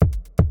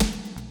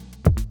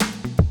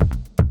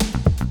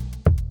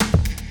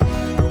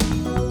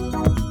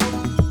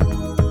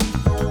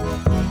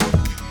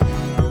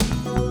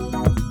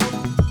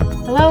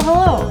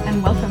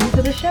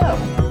show.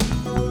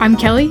 I'm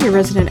Kelly, your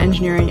resident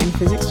engineering and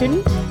physics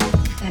student.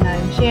 And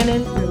I'm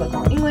Shannon, your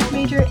local English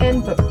major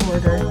and book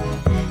hoarder.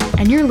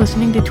 And you're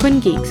listening to Twin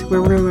Geeks,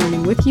 where we're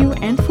learning with you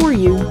and for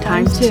you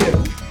times two.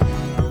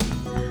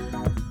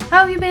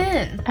 How have you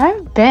been?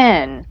 I've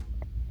been.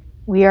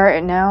 We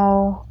are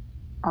now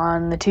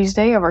on the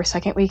Tuesday of our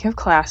second week of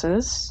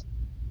classes.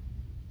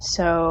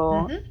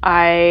 So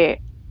I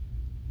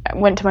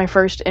went to my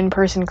first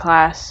in-person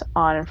class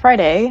on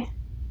Friday.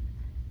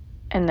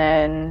 And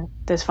then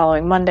this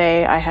following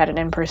Monday, I had an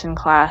in-person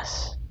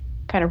class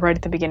kind of right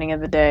at the beginning of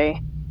the day.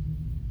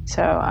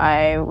 So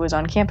I was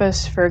on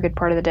campus for a good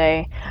part of the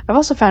day. I've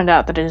also found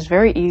out that it is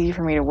very easy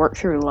for me to work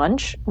through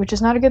lunch, which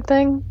is not a good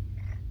thing.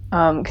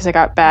 Because I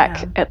got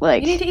back at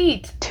like you need to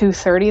eat.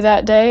 2:30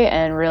 that day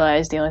and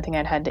realized the only thing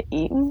I had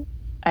eaten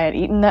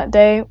that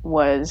day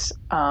was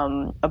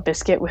a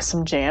biscuit with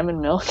some jam and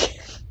milk.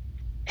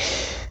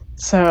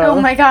 So, oh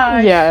my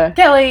gosh. Yeah.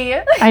 Kelly.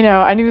 I know.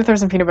 I need to throw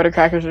some peanut butter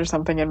crackers or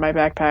something in my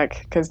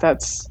backpack because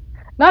that's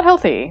not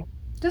healthy.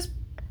 Just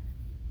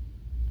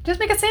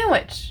make a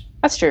sandwich.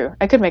 That's true.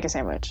 I could make a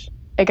sandwich.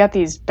 I got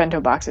these bento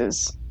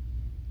boxes.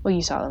 Well,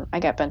 you saw them. I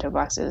got bento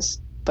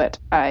boxes, but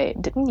I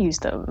didn't use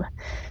them.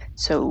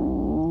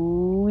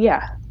 So,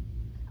 yeah.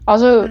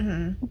 Also,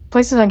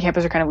 places on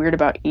campus are kind of weird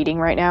about eating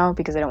right now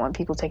because they don't want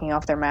people taking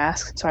off their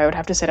masks. So I would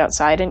have to sit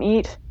outside and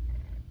eat.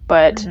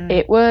 But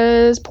it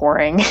was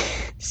pouring.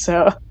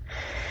 So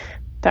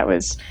that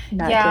was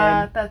not good.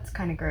 Yeah, that's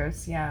kind of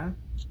gross, yeah.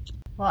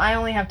 Well, I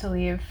only have to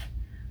leave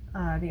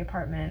the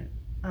apartment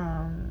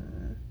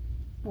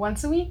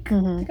once a week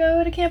to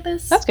go to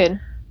campus. That's good.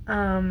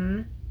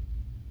 So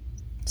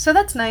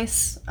that's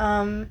nice.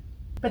 But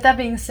that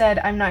being said,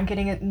 I'm not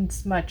getting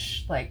as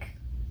much, like,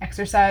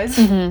 exercise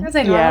as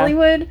I normally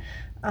would.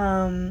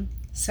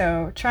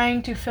 So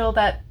trying to fill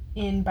that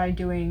in by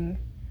doing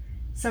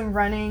some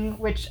running,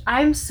 which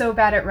I'm so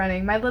bad at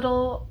running. My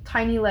little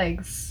tiny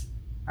legs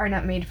are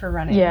not made for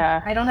running. Yeah.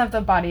 I don't have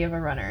the body of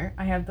a runner.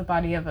 I have the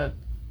body of a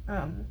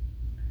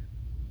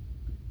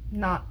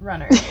not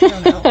runner. I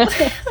don't know.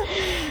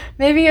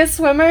 Maybe a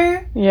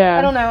swimmer? Yeah.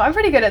 I don't know. I'm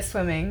pretty good at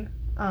swimming.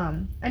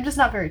 I'm just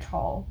not very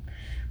tall.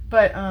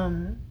 But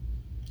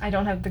I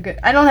don't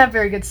have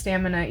very good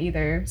stamina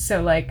either.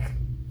 So like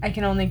I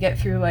can only get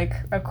through like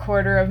a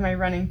quarter of my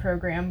running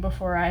program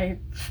before I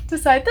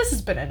decide this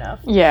has been enough.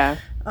 Yeah.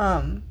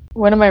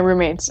 One of my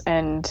roommates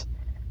and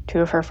two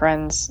of her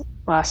friends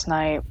last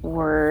night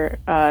were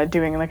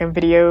doing like a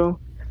video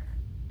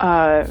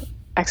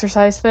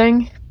exercise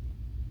thing,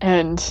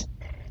 and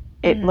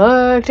it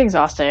looked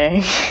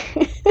exhausting.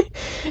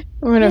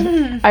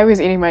 I was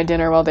eating my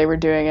dinner while they were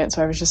doing it,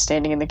 so I was just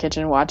standing in the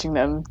kitchen watching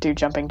them do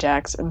jumping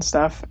jacks and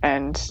stuff,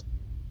 and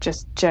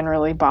just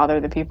generally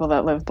bother the people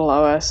that live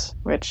below us,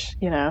 which,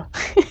 you know,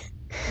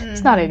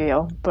 it's not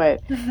ideal,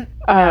 but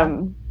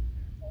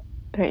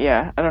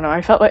yeah, I don't know.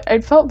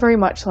 I felt very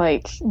much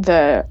like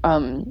the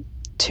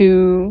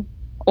two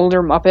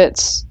older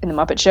Muppets in the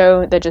Muppet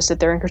Show that just sit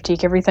there and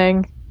critique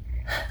everything.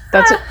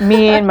 That's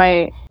me and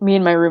my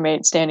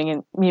roommate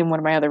me and one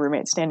of my other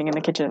roommates standing in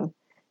the kitchen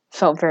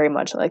felt very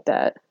much like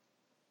that.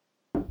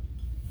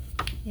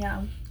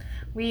 Yeah.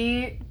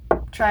 Me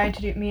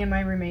and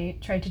my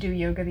roommate tried to do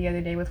yoga the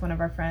other day with one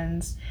of our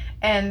friends,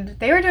 and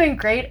they were doing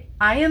great.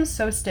 I am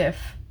so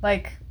stiff.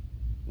 Like,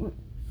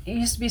 it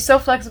used to be so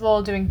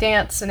flexible doing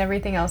dance and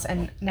everything else,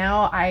 and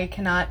now I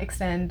cannot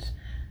extend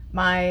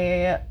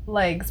my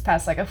legs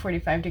past like a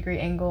 45-degree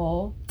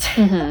angle.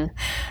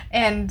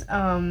 And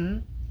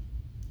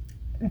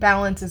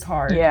balance is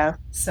hard. Yeah.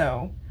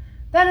 So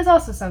that is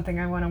also something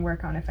I want to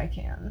work on if I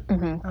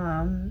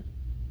can.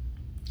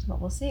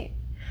 But we'll see.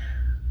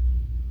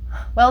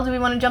 Well, do we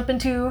want to jump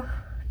into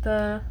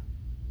the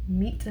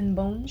meat and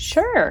bones?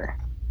 Sure.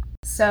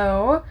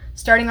 So,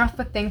 starting off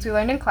with things we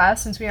learned in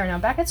class, since we are now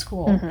back at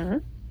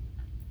school.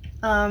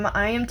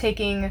 I am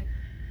taking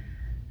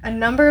a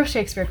number of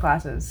Shakespeare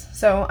classes.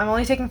 So, I'm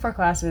only taking 4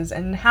 classes,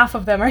 and half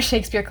of them are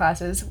Shakespeare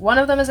classes. One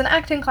of them is an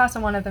acting class,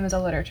 and one of them is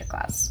a literature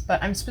class.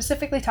 But I'm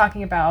specifically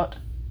talking about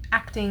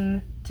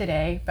acting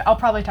today, but I'll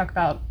probably talk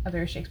about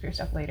other Shakespeare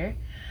stuff later.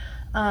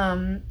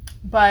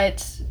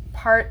 But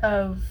part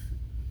of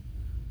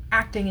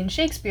acting in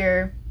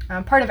Shakespeare,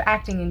 part of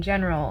acting in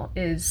general,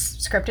 is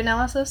script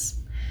analysis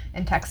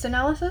and text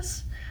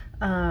analysis.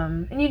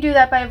 And you do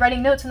that by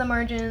writing notes in the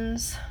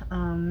margins,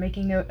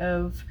 making note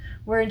of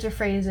words or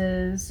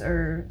phrases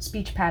or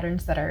speech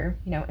patterns that are,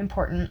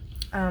 important.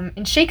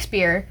 In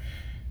Shakespeare,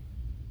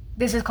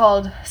 this is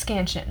called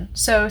scansion.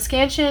 So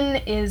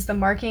scansion is the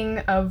marking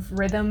of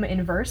rhythm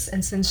in verse,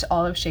 and since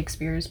all of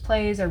Shakespeare's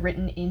plays are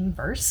written in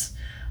verse,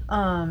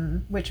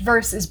 which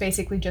verse is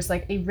basically just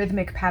like a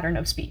rhythmic pattern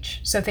of speech.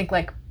 So think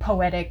like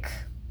poetic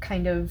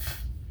kind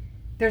of,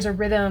 there's a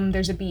rhythm,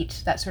 there's a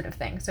beat, that sort of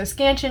thing. So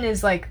scansion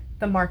is like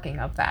the marking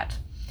of that.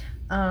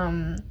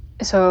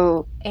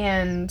 So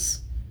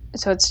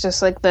it's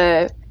just like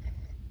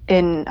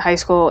in high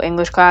school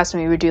English class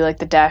when we would do like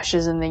the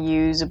dashes and the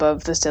U's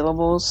above the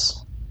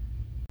syllables.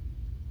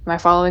 Am I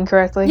following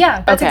correctly?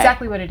 Yeah, that's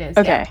exactly what it is.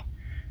 Okay. Yeah.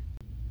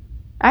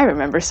 I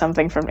remember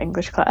something from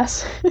English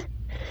class.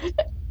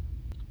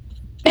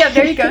 Yeah,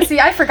 there you go. See,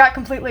 I forgot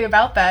completely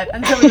about that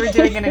until we were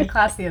doing it in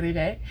class the other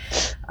day.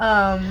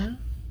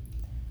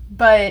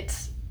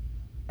 But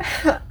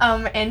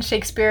and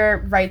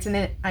Shakespeare writes in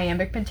an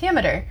iambic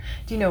pentameter.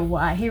 Do you know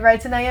why he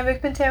writes an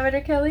iambic pentameter,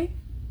 Kelly?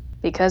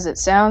 Because it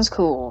sounds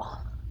cool.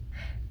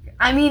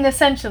 I mean,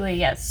 essentially,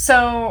 yes.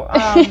 So,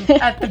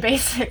 at the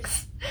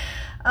basics.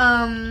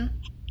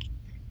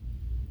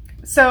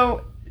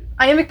 So,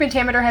 iambic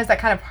pentameter has that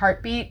kind of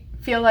heartbeat.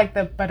 Feel like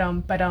the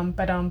ba-dum, ba-dum,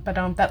 ba-dum,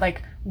 ba-dum, that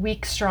like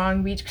weak,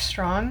 strong, weak,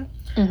 strong.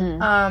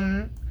 Mm-hmm.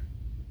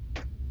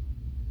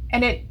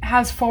 And it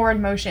has forward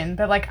motion,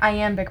 the like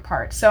iambic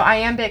part. So,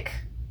 iambic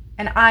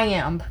and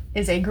iamb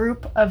is a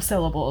group of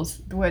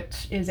syllables,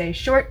 which is a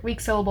short, weak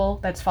syllable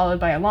that's followed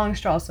by a long,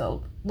 strong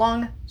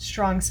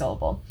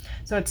syllable.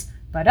 So it's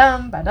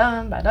ba-dum,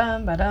 ba-dum,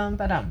 ba-dum, ba-dum,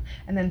 ba-dum.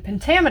 And then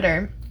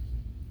pentameter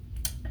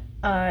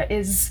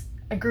is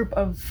a group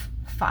of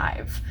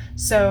 5.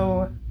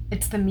 So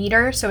it's the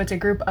meter, so it's a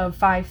group of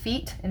 5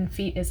 feet, and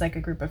feet is like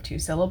a group of 2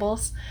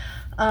 syllables.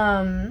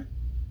 And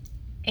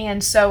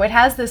so it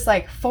has this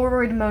like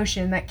forward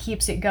motion that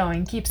keeps it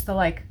going, keeps the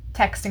like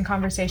text and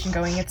conversation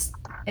going. It's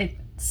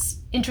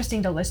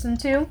interesting to listen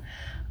to.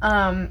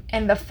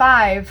 And the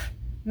 5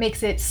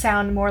 makes it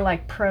sound more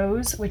like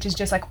prose, which is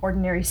just like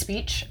ordinary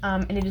speech.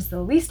 And it is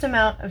the least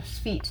amount of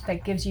feet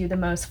that gives you the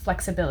most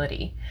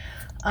flexibility.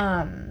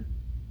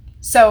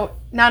 So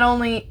not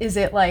only is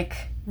it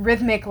like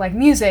rhythmic like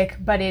music,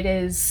 but it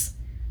is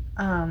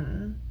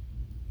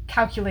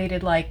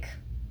calculated like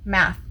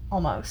math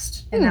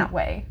almost in that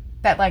way.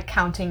 That like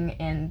counting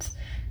and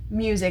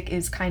music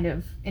is kind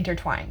of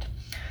intertwined.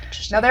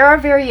 Now there are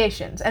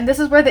variations, and this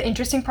is where the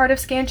interesting part of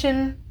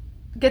scansion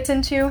gets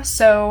into.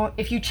 So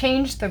if you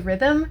change the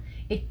rhythm,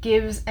 it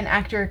gives an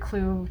actor a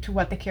clue to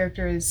what the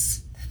character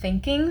is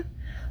thinking.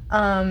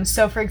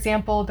 So for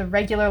example, the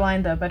regular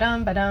line, the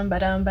ba-dum, ba-dum,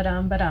 ba-dum,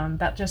 ba-dum, ba-dum,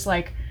 that just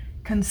like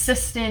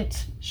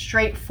consistent,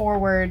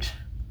 straightforward,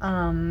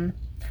 10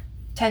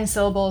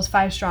 syllables,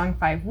 5 strong,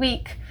 5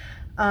 weak,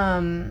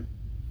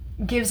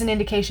 gives an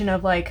indication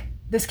of like,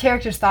 this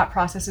character's thought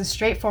process is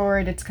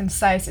straightforward, it's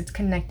concise, it's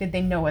connected,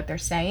 they know what they're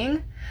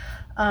saying.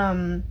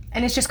 And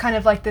it's just kind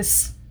of like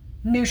this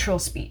neutral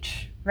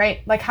speech,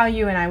 right? Like how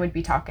you and I would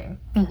be talking.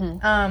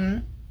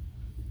 Mm-hmm.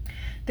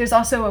 There's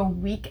also a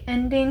weak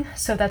ending,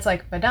 so that's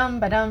like ba-dum,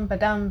 ba-dum,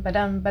 ba-dum,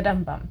 ba-dum,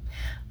 ba-dum, bum.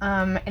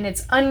 And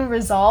it's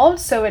unresolved,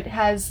 so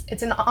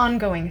it's an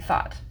ongoing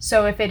thought.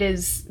 So if it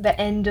is the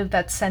end of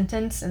that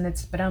sentence and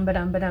it's ba-dum,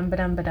 ba-dum, ba-dum,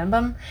 ba-dum, ba-dum,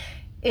 bum,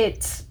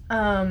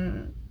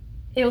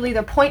 it'll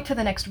either point to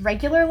the next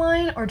regular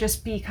line or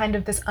just be kind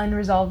of this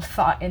unresolved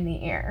thought in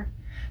the air.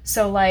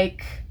 So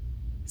like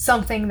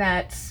something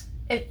that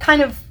it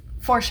kind of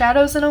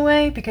foreshadows in a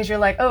way, because you're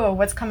like, oh,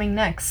 what's coming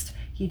next?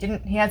 He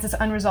has this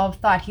unresolved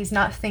thought. He's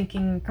not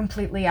thinking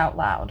completely out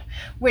loud,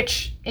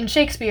 which in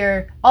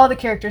Shakespeare, all the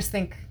characters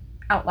think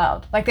out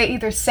loud. Like they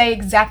either say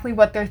exactly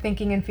what they're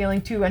thinking and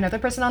feeling to another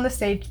person on the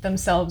stage,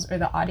 themselves, or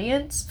the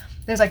audience.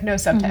 There's like no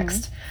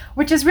subtext,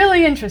 which is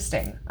really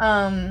interesting.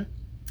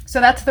 So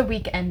that's the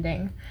weak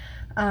ending,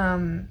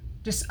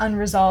 just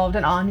unresolved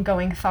and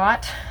ongoing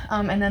thought.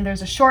 And then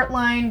there's a short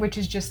line, which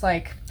is just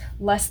like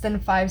less than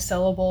 5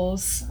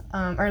 syllables,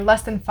 or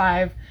less than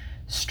 5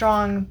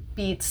 strong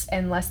beats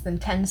and less than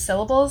 10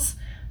 syllables.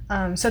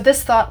 So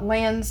this thought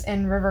lands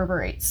and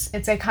reverberates.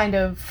 It's a kind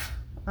of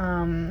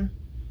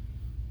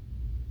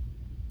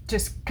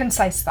just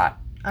concise thought.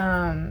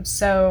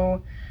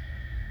 So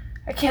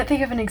I can't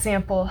think of an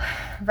example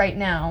right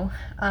now,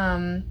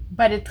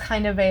 but it's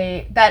kind of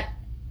that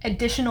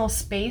additional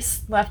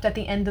space left at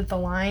the end of the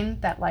line,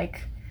 that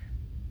like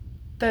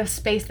the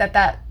space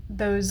that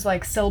those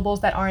like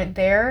syllables that aren't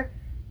there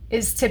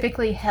is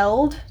typically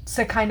held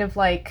to kind of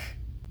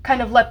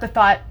let the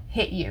thought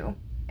hit you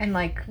and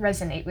like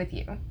resonate with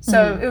you.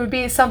 So it would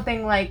be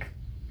something like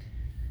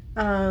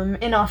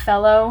in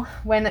Othello,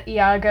 when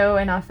Iago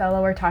and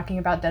Othello are talking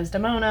about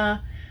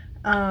Desdemona,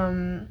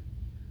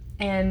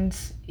 and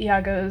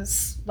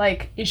Iago's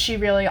like, is she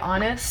really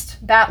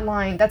honest? That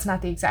line, that's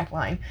not the exact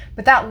line,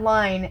 but that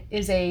line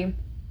is a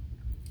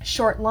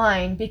short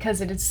line because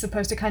it is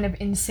supposed to kind of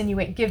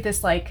give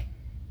this like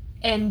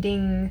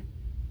ending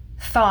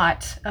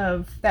thought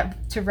of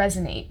that to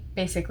resonate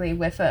basically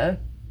with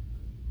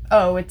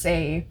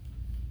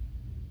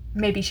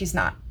maybe she's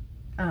not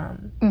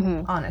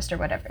honest or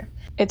whatever.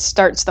 It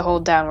starts the whole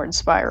downward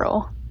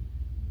spiral.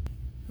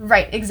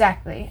 Right,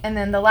 exactly. And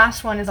then the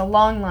last one is a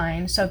long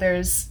line, so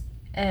there's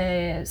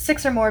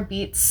 6 or more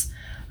beats,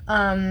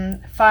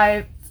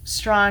 5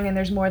 strong, and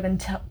there's more than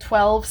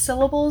 12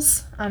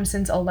 syllables,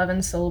 since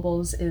 11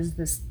 syllables is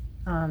this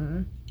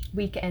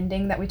weak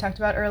ending that we talked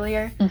about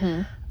earlier.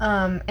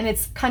 And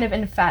it's kind of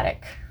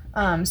emphatic.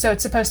 So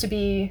it's supposed to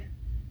be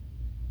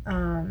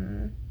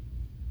kind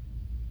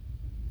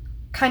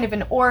of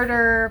in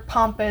order,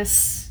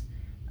 pompous,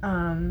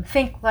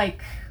 think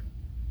like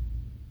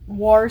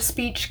war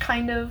speech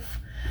kind of,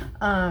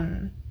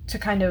 to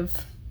kind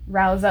of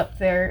rouse up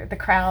the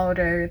crowd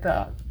or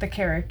the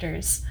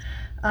characters.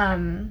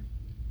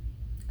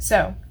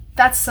 So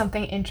that's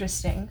something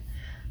interesting.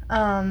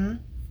 And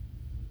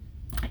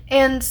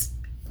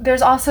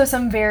there's also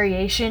some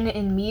variation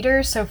in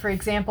meter. So, for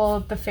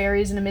example, the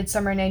fairies in A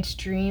Midsummer Night's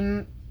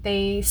Dream,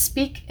 they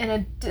speak in a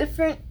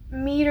different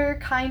meter,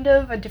 kind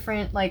of a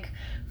different like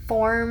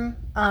form,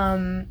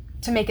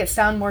 to make it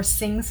sound more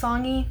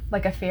sing-songy,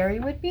 like a fairy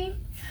would be.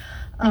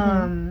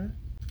 And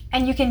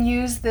you can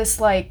use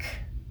this like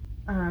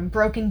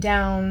broken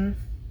down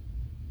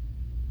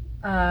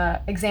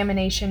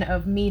examination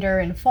of meter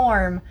and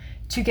form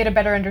to get a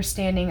better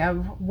understanding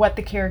of what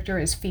the character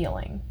is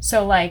feeling.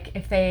 So, like,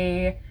 if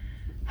they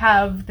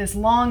have this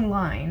long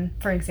line,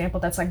 for example,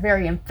 that's like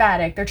very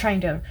emphatic, they're trying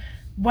to,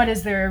 what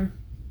is their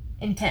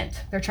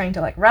intent? They're trying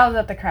to like rouse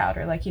up the crowd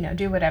or like,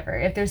 do whatever.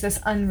 If there's this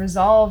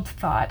unresolved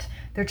thought,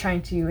 they're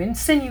trying to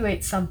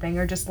insinuate something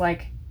or just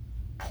like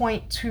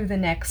point to the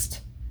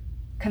next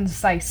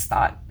concise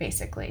thought,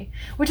 basically,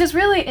 which is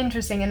really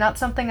interesting and not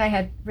something I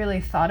had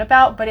really thought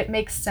about, but it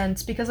makes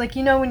sense because, like,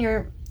 when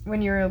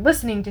you're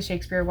listening to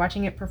Shakespeare,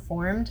 watching it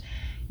performed,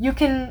 you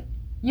can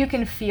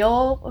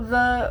feel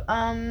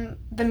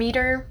the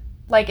meter.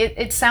 Like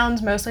it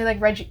sounds mostly like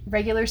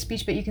regular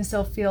speech, but you can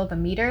still feel the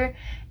meter.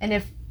 And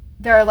if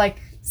there are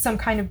like some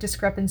kind of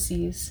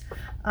discrepancies,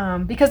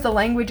 because the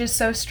language is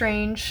so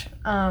strange,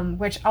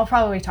 which I'll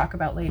probably talk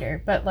about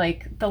later, but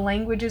like the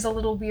language is a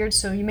little weird,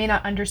 so you may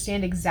not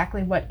understand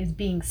exactly what is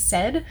being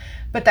said,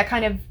 but that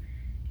kind of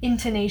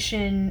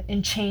intonation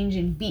and change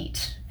in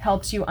beat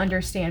helps you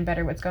understand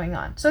better what's going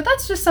on. So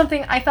that's just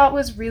something I thought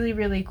was really,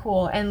 really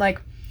cool. And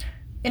like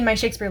in my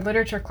Shakespeare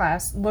literature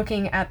class,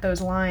 looking at those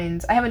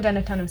lines, I haven't done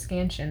a ton of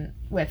scansion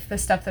with the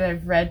stuff that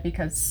I've read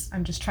because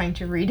I'm just trying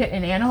to read it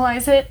and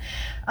analyze it.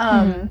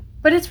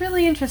 But it's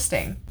really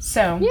interesting.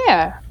 So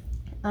yeah,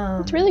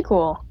 it's really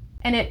cool.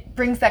 And it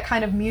brings that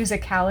kind of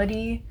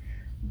musicality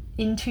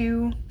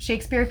into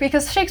Shakespeare,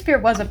 because Shakespeare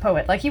was a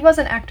poet. Like, he was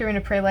an actor and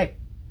a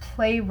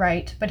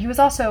playwright, but he was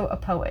also a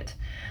poet.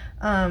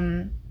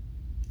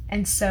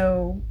 And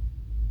so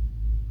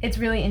it's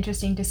really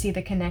interesting to see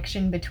the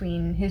connection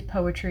between his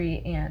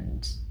poetry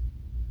and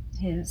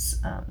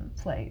his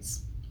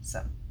plays.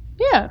 So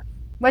yeah.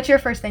 What's your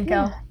first thing,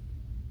 Kel?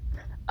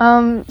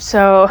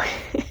 So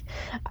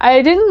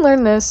I didn't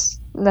learn this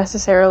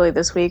necessarily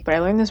this week, but I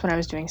learned this when I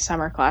was doing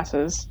summer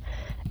classes.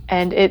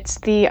 And it's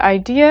the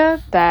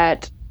idea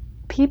that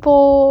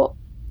people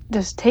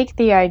just take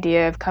the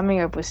idea of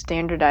coming up with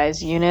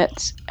standardized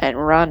units and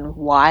run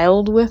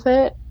wild with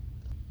it.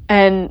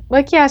 And,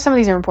 like, yeah, some of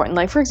these are important.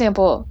 Like, for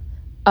example,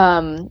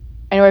 I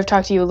know I've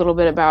talked to you a little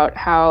bit about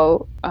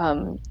how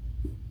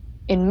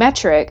in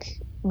metric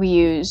we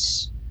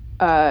use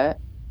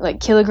like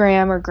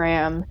kilogram or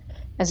gram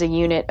as a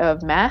unit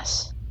of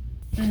mass.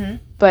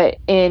 But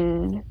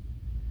in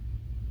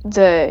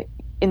the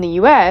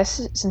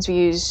US, since we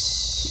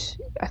use,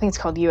 I think it's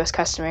called US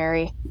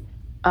customary,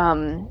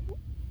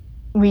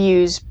 we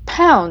use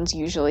pounds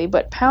usually,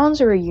 but pounds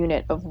are a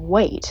unit of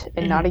weight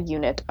and not a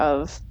unit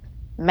of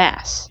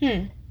mass.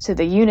 So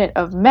the unit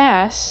of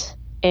mass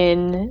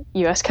in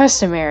US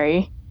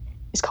customary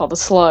is called a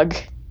slug.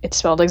 It's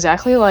spelled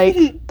exactly like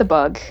the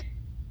bug,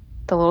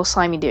 the little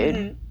slimy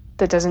dude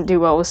that doesn't do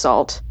well with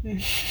salt.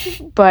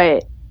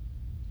 But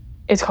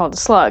it's called a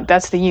slug.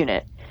 That's the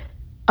unit.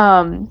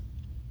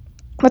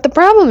 But the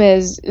problem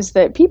is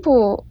that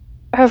people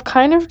have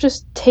kind of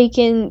just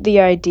taken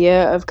the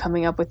idea of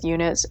coming up with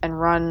units and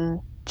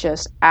run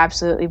just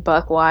absolutely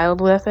buck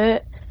wild with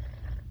it.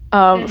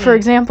 For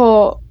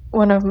example,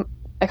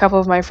 a couple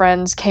of my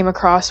friends came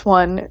across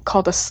one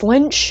called a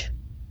slinch,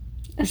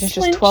 which is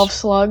just 12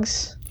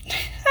 slugs.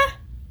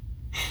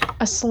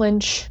 A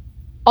slinch.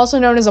 Also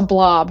known as a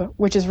blob,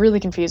 which is really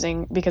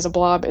confusing because a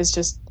blob is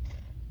just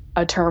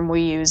a term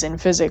we use in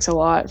physics a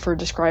lot for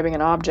describing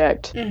an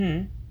object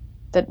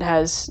that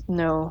has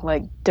no,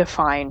 like,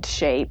 defined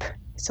shape.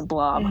 It's a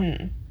blob.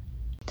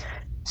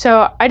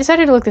 So I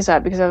decided to look this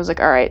up because I was like,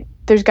 all right,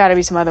 there's got to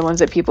be some other ones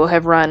that people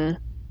have run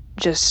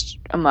just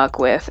amok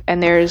with.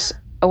 And there's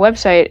a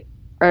website,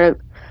 or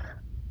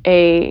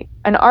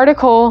an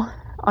article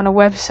on a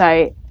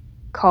website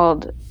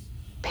called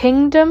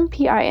Pingdom,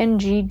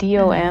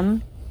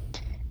 Pingdom,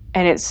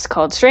 and it's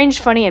called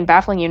Strange, Funny, and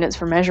Baffling Units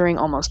for Measuring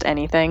Almost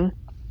Anything.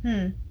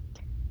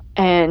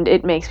 And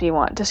it makes me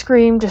want to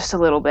scream just a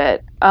little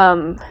bit.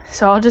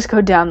 So I'll just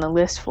go down the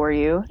list for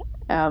you,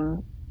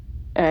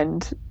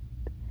 and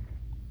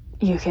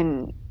you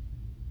can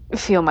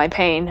feel my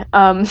pain.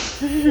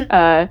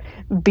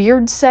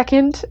 Beard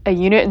second, a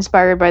unit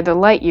inspired by the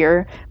light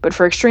year, but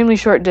for extremely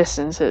short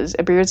distances.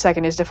 A beard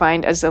second is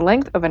defined as the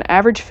length of an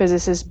average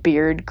physicist's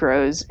beard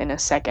grows in a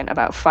second,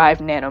 about 5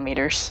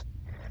 nanometers.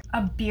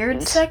 A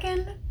beard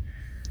second?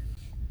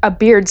 A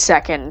beard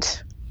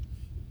second.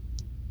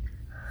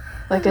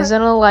 Like as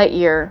in a light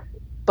year,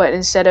 but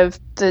instead of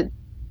the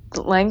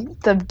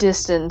length of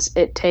distance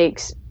it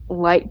takes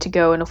light to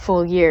go in a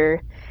full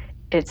year,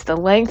 it's the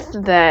length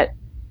that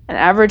an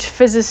average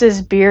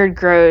physicist's beard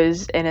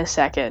grows in a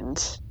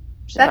second.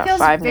 That feels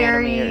 5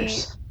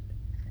 nanometers.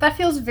 That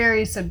feels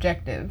very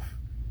subjective.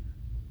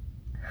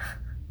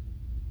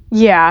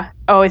 Yeah.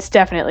 Oh, it's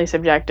definitely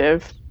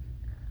subjective.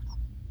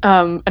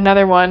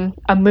 Another one,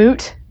 a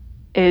moot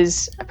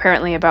is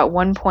apparently about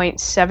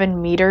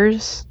 1.7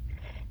 meters,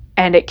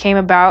 and it came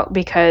about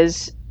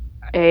because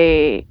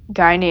a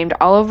guy named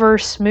Oliver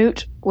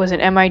Smoot was an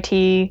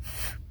MIT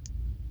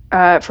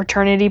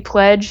fraternity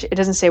pledge. It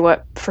doesn't say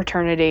what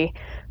fraternity,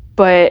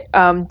 but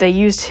they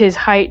used his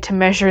height to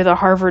measure the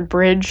Harvard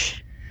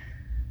Bridge,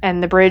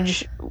 and the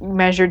bridge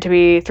measured to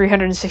be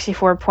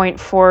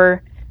 364.4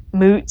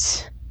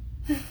 moots.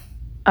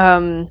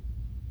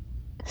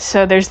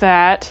 So there's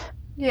that.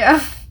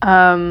 Yeah.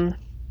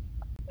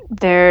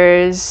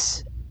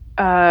 There's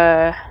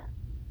a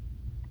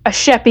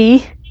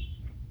sheppy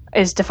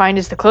is defined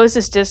as the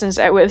closest distance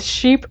at which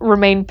sheep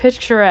remain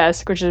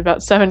picturesque, which is about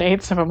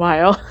 7/8 of a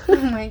mile. Oh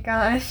my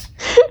gosh.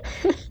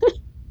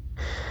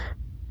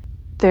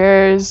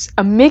 There's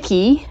a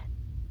Mickey,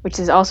 which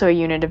is also a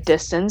unit of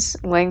distance,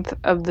 length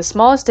of the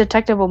smallest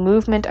detectable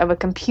movement of a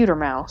computer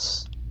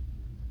mouse.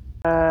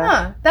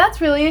 Huh, that's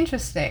really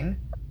interesting.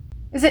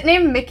 Is it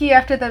named Mickey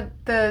after the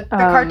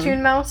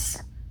cartoon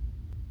mouse?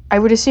 I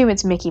would assume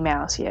it's Mickey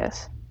Mouse,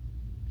 yes.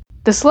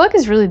 The slug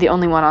is really the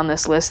only one on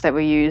this list that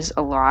we use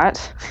a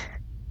lot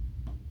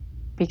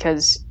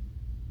because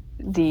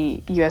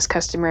the U.S.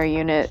 customary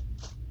units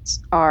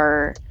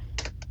are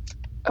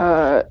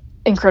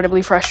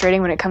incredibly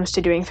frustrating when it comes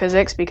to doing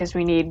physics because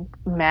we need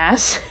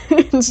mass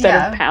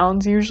instead of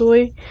pounds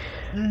usually.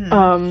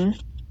 Mm-hmm.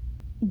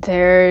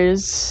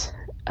 There's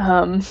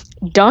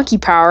Donkey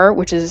Power,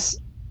 which is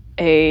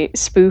a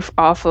spoof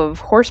off of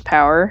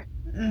horsepower,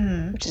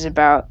 which is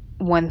about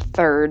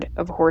 1/3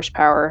 of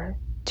horsepower,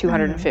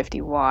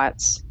 250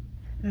 watts.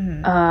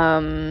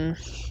 There's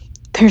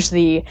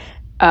the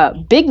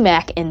Big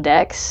Mac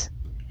Index,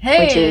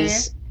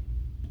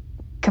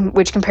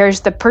 which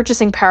compares the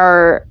purchasing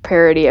power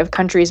parity of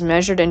countries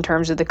measured in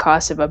terms of the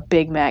cost of a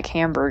Big Mac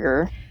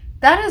hamburger.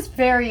 That is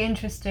very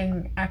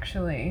interesting,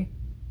 actually.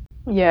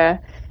 Yeah.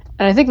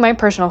 And I think my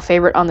personal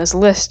favorite on this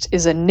list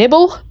is a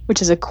nibble,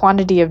 which is a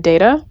quantity of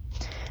data,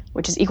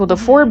 which is equal to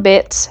 4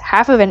 bits,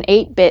 half of an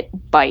 8-bit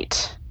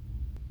byte.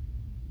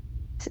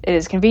 It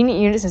is a convenient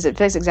unit since it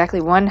fits exactly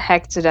 1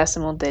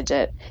 hexadecimal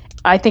digit.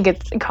 I think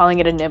calling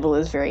it a nibble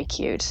is very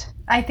cute.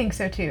 I think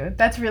so too.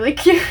 That's really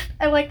cute.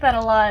 I like that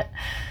a lot.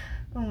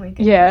 Oh my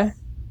goodness. Yeah.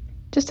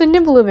 Just a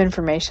nibble of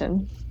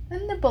information. A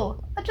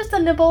nibble. Just a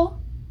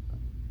nibble.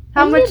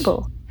 How many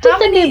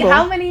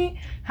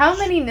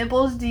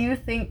nibbles do you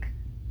think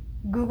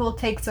Google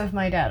takes of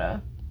my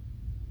data?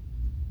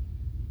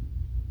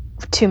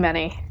 Too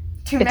many.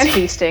 It's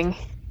feasting.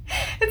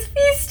 It's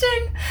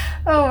feasting.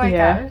 Oh my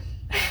gosh.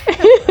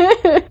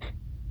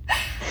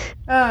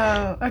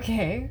 Oh,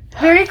 okay.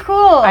 Very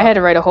cool. I had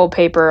to write a whole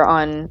paper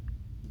on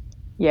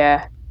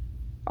the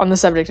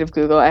subject of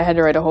Google. I had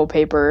to write a whole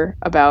paper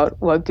about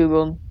what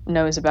Google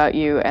knows about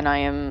you, and I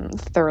am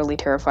thoroughly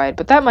terrified.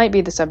 But that might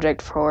be the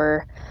subject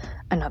for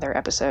another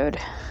episode.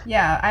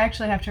 Yeah, I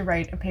actually have to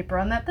write a paper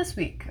on that this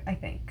week, I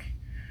think.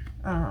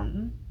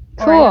 Cool.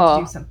 Or I have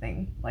to do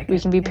something like we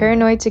can be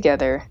paranoid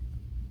together.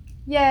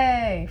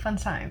 Yay! Fun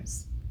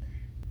times.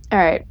 All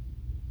right.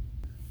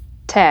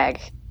 Tag.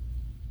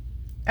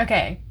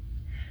 Okay.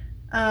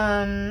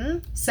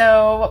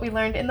 So what we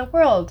learned in the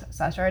world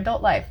 / our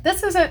adult life.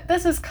 This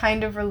is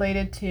kind of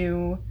related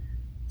to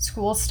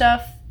school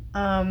stuff,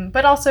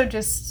 but also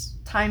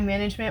just time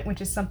management,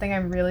 which is something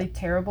I'm really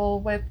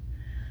terrible with.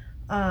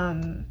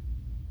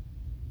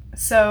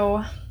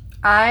 So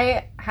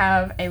I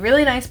have a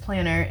really nice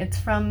planner. It's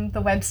from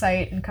the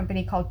website and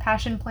company called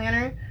Passion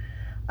Planner.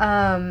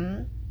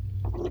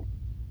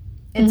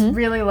 It's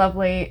really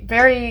lovely,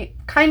 very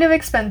kind of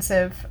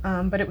expensive,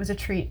 but it was a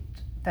treat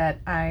that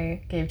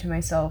I gave to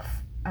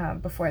myself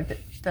before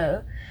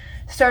the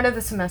start of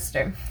the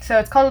semester. So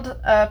it's called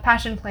a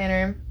Passion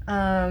Planner.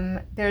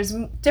 There's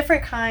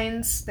different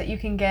kinds that you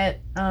can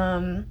get.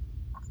 The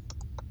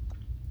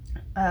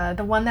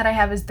one that I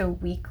have is the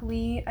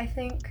weekly, I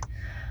think.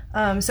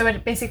 So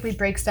it basically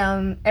breaks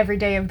down every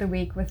day of the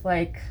week with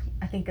I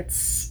think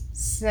it's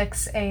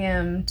 6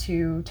 a.m.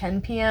 to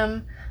 10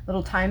 p.m.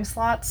 little time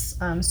slots.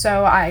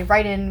 So I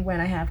write in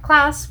when I have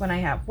class, when I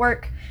have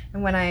work,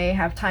 and when I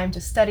have time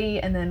to study,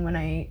 and then when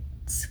I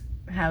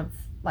have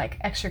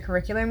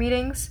extracurricular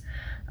meetings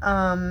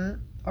or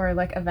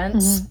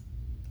events.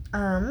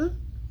 And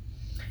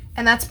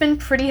that's been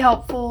pretty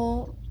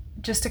helpful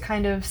just to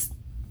kind of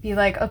be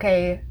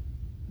okay,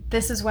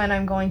 this is when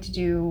I'm going to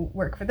do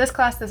work for this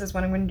class, this is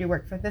when I'm going to do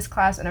work for this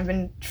class, and I've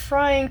been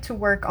trying to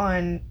work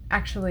on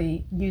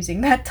actually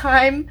using that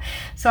time,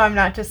 so I'm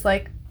not just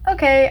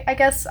okay, I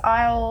guess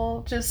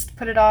I'll just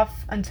put it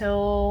off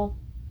until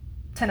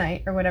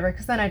tonight or whatever,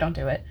 because then I don't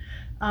do it.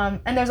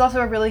 And there's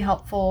also a really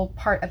helpful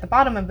part at the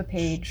bottom of the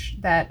page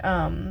that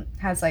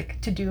has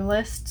to-do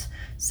lists.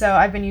 So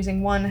I've been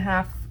using one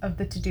half of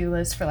the to-do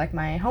list for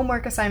my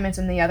homework assignments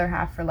and the other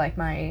half for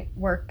my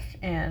work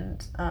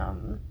and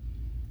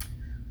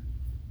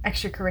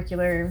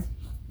extracurricular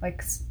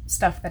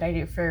stuff that I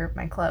do for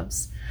my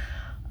clubs.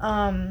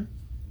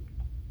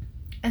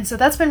 And so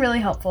that's been really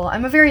helpful.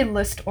 I'm a very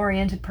list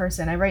oriented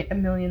person. I write a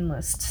million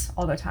lists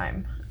all the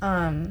time.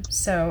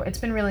 So it's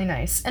been really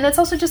nice. And it's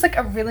also just like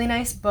a really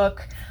nice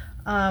book.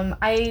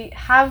 I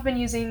have been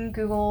using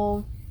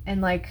Google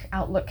and like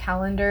Outlook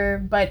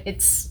Calendar, but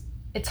it's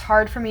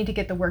hard for me to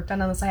get the work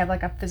done unless I have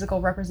like a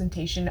physical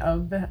representation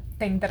of the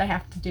thing that I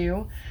have to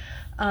do.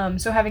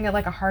 So having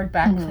like a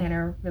hardback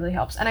planner really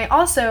helps. And I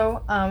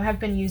also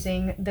have been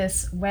using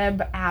this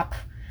web app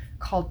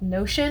called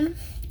Notion.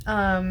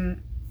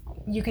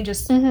 You can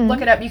just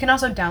look it up. You can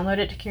also download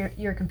it to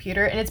your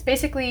computer, and it's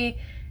basically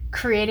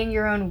creating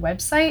your own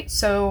website.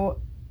 So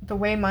the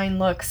way mine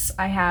looks,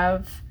 I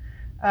have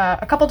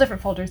a couple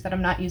different folders that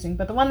I'm not using,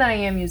 but the one that I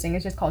am using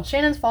is just called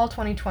Shannon's Fall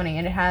 2020,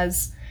 and it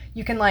has,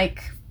 you can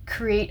like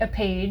create a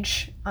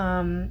page.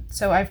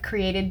 So I've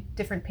created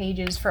different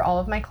pages for all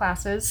of my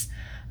classes.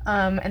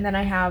 And then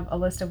I have a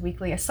list of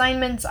weekly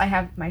assignments. I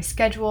have my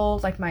schedule,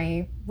 like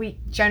my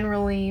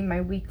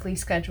weekly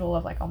schedule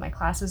of like all my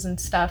classes and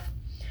stuff.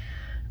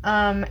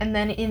 And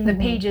then in the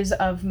pages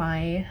of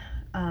my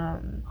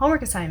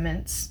homework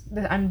assignments,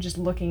 I'm just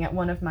looking at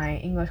one of my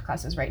English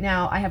classes right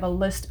now. I have a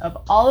list of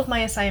all of my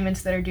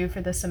assignments that are due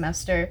for this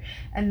semester,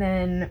 and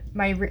then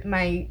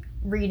my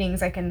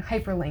readings, I can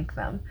hyperlink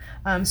them.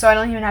 So I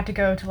don't even have to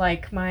go to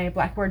like my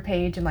Blackboard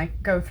page and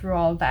like go through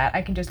all of that.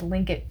 I can just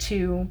link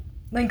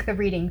the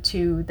reading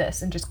to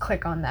this and just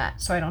click on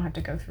that, so I don't have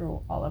to go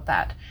through all of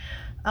that.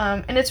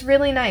 And it's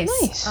really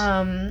nice.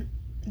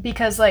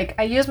 Because like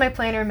I use my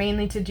planner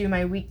mainly to do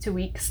my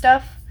week-to-week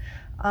stuff,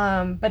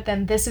 but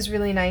then this is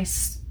really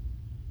nice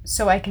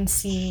so I can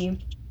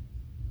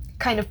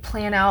kind of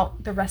plan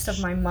out the rest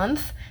of my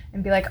month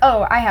and be like,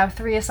 oh, I have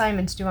 3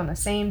 assignments due on the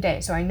same day,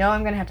 so I know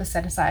I'm going to have to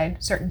set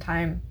aside certain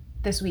time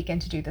this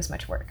weekend to do this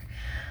much work.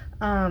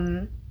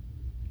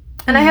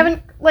 And I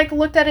haven't like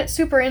looked at it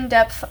super in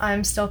depth.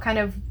 I'm still kind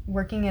of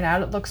working it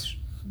out. It looks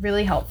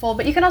really helpful,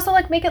 but you can also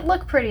like make it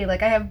look pretty.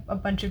 Like I have a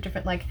bunch of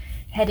different like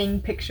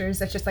heading pictures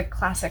that's just like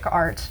classic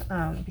art,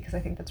 because I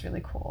think that's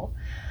really cool.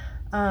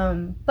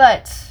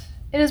 But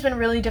it has been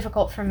really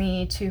difficult for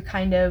me to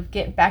kind of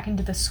get back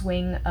into the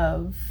swing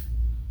of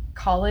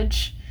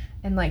college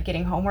and like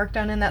getting homework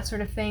done and that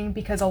sort of thing,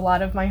 because a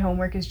lot of my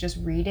homework is just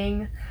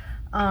reading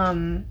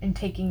and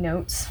taking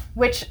notes,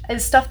 which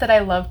is stuff that I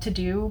love to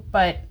do,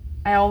 but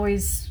I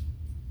always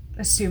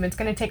assume it's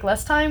going to take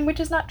less time, which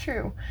is not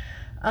true.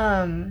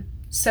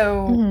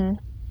 So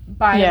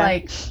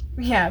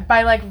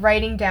by like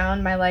writing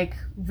down my like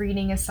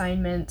reading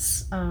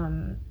assignments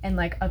and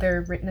like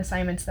other written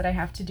assignments that I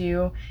have to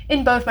do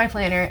in both my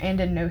planner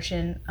and in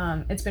Notion,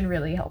 it's been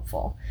really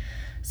helpful.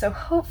 So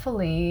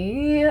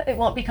hopefully it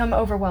won't become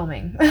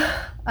overwhelming,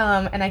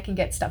 and I can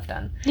get stuff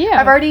done.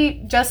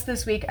 Yeah. Just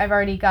this week, I've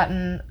already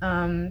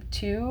gotten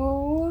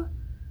 2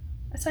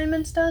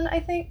 assignments done, I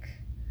think.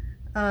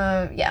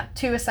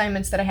 2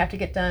 assignments that I have to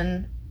get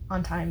done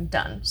on time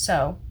done.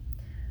 So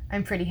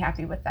I'm pretty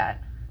happy with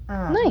that.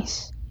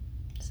 Nice.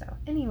 So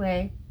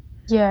anyway.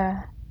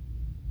 Yeah.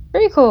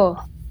 Very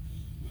cool.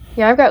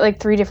 Yeah, I've got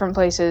like 3 different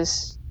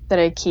places that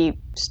I keep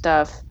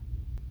stuff.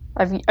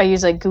 I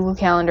use like Google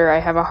Calendar, I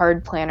have a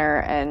hard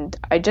planner, and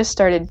I just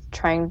started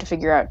trying to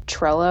figure out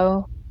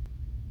Trello.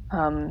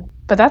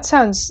 But that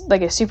sounds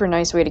like a super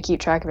nice way to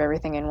keep track of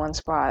everything in one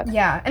spot.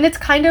 Yeah, and it's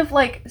kind of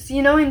like, so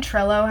you know in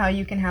Trello how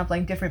you can have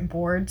like different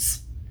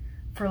boards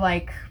for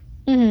like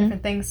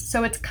different things?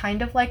 So it's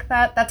kind of like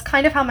that. That's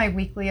kind of how my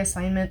weekly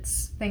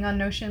assignments thing on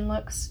Notion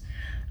looks,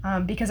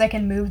 because I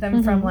can move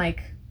them from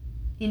like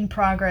in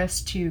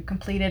progress to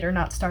completed or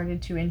not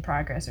started to in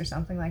progress or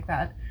something like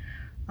that.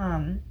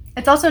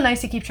 It's also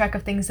nice to keep track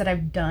of things that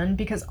I've done,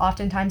 because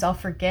oftentimes I'll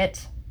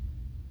forget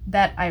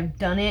that I've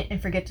done it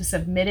and forget to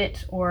submit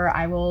it, or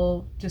I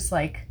will just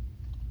like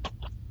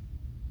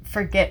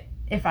forget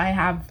if I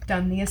have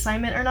done the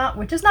assignment or not,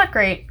 which is not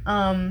great.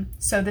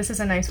 So this is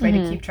a nice way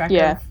to keep track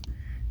of,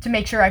 to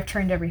make sure I've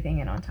turned everything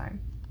in on time.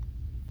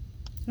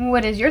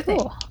 What is your thing?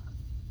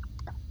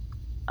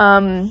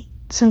 Cool.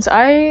 Since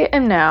I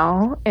am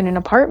now in an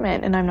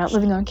apartment and I'm not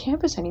living on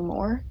campus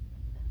anymore,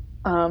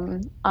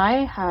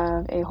 I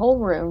have a whole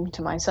room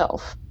to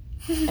myself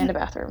and a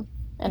bathroom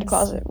and a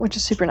closet, which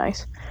is super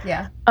nice.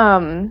 Yeah.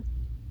 And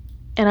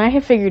I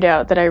have figured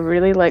out that I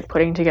really like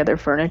putting together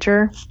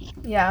furniture.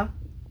 Yeah.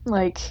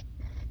 Like,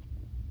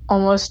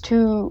 almost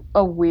to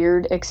a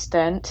weird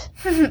extent.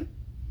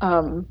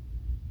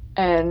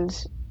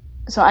 And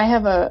so I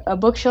have a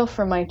bookshelf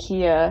from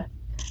IKEA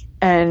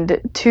and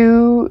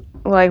 2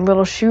 like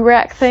little shoe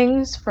rack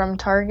things from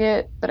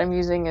Target that I'm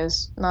using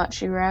as not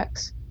shoe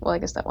racks. Well, I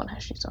guess that one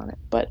has shoes on it,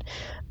 but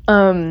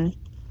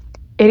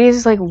it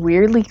is like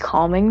weirdly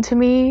calming to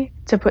me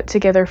to put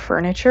together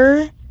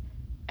furniture,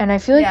 and I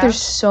feel like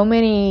there's so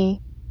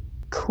many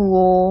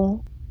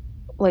cool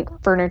like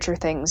furniture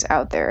things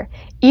out there,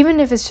 even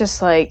if it's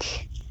just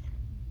like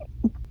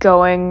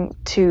going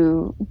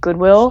to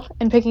Goodwill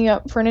and picking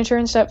up furniture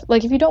and stuff.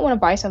 Like if you don't want to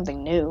buy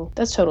something new,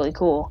 that's totally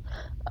cool.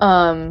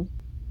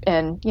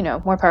 And you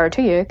know, more power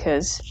to you,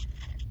 because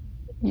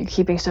you're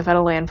keeping stuff out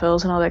of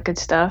landfills and all that good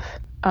stuff.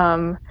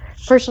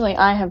 Personally,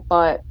 I have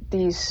bought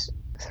these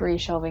 3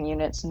 shelving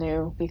units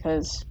new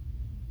because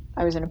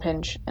I was in a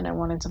pinch and I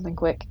wanted something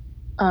quick.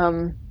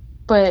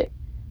 But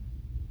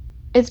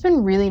it's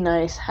been really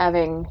nice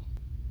having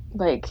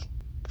like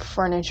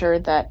furniture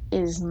that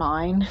is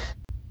mine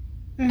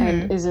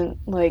and isn't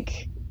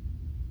like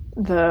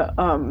the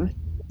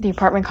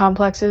apartment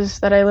complexes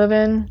that I live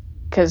in,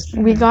 because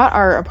we got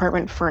our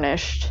apartment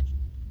furnished,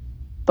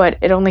 but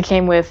it only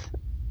came with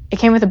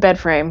a bed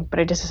frame, but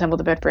I disassembled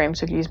the bed frame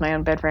so I could use my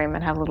own bed frame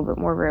and have a little bit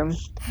more room.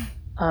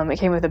 It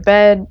came with a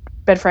bed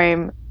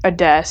frame, a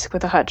desk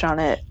with a hutch on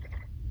it,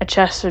 a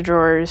chest of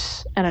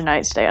drawers, and a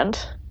nightstand.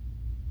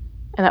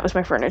 And that was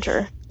my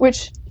furniture,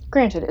 which,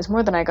 granted, is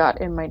more than I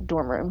got in my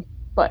dorm room,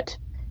 but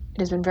it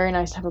has been very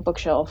nice to have a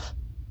bookshelf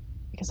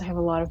because I have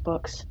a lot of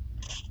books.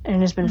 And it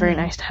has been very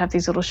nice to have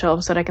these little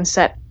shelves that I can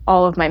set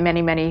all of my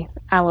many, many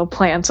aloe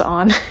plants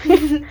on.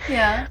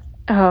 Yeah.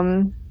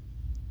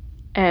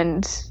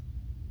 And,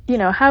 you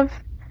know, have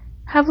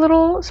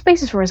little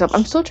spaces for myself.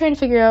 I'm still trying to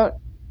figure out,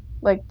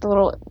 like, the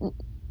little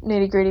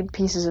nitty-gritty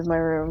pieces of my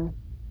room.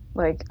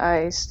 Like,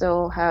 I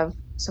still have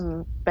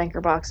some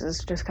banker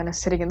boxes just kind of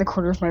sitting in the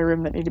corner of my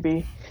room that need to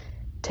be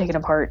taken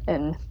apart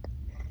and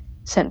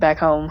sent back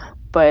home.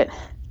 But,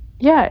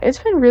 yeah, it's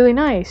been really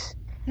nice.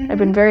 I've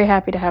been very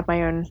happy to have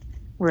my own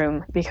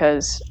room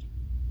because,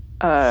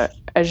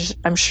 as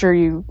I'm sure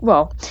you,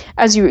 well,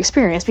 as you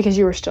experienced, because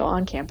you were still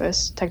on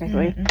campus,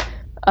 technically,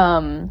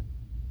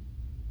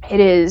 it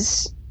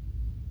is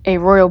a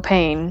royal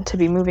pain to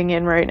be moving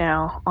in right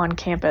now on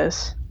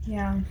campus.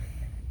 Yeah.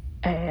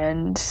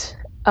 And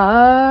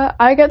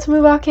I got to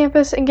move off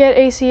campus and get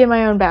AC in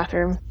my own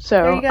bathroom,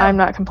 so I'm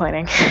not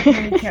complaining.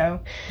 There you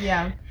go.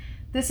 Yeah.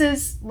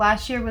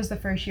 Last year was the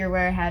first year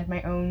where I had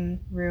my own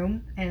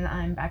room, and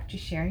I'm back to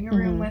sharing a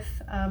room with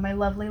my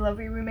lovely,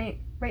 lovely roommate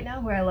right now,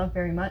 who I love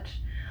very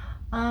much.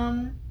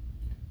 But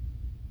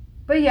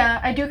yeah,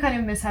 I do kind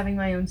of miss having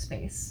my own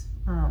space.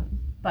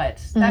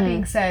 But that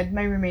being said,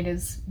 my roommate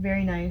is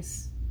very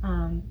nice.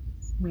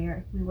 We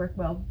work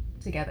well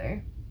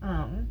together.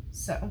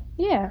 So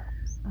yeah.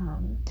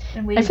 And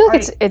I feel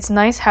like it's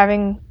nice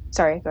having.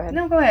 Sorry, go ahead.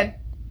 No, go ahead.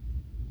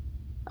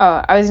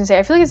 Oh, I was gonna say,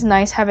 I feel like it's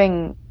nice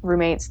having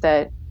roommates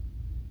that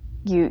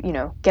you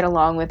know, get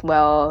along with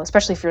well,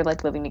 especially if you're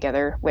like living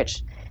together,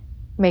 which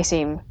may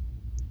seem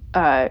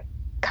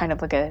kind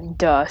of like a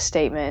duh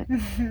statement,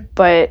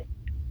 but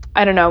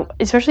I don't know,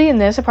 especially in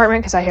this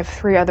apartment because I have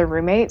 3 other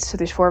roommates, so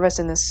there's 4 of us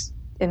in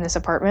this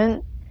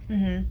apartment.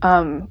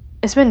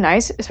 It's been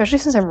nice, especially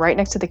since I'm right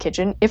next to the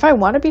kitchen. If I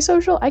want to be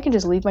social, I can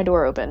just leave my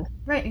door open.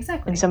 Right,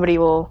 exactly. And somebody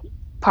will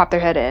pop their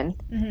head in.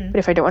 But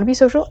if I don't want to be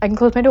social, I can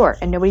close my door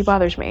and nobody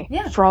bothers me.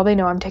 Yeah. For all they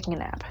know, I'm taking a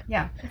nap.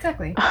 Yeah,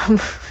 exactly.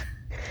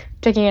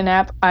 Taking a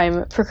nap,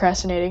 I'm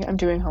procrastinating, I'm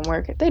doing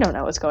homework. They don't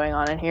know what's going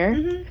on in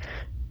here.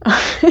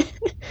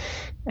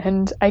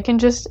 And I can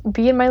just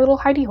be in my little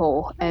hidey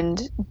hole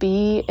and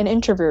be an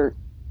introvert,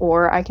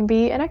 or I can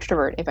be an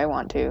extrovert if I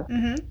want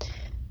to.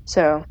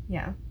 So,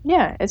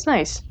 yeah, it's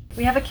nice.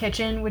 We have a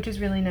kitchen, which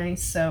is really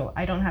nice, so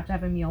I don't have to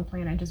have a meal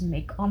plan. I just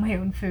make all my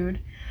own food.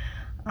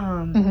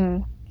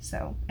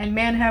 So, and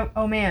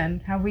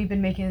have we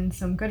been making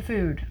some good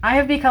food. I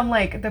have become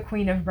like the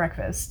queen of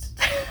breakfast.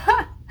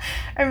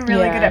 I'm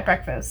really good at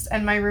breakfast,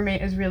 and my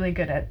roommate is really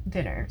good at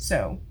dinner,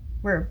 so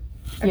we're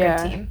a good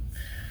team.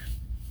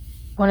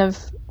 One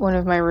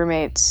of my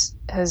roommates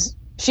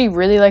she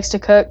really likes to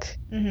cook.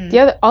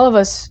 All of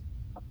us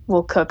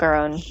will cook our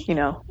own, you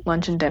know,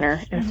 lunch and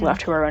dinner if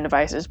left to our own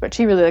devices, but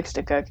she really likes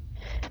to cook.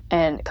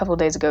 And a couple of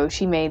days ago,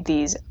 she made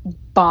these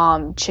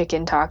bomb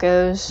chicken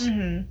tacos,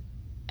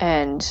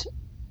 and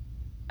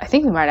I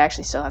think we might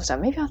actually still have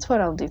some. Maybe that's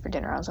what I'll do for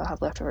dinner. I'll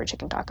have leftover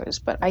chicken tacos,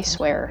 but I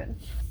swear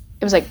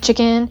it was like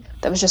chicken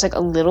that was just like a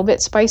little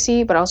bit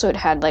spicy, but also it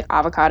had like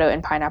avocado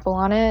and pineapple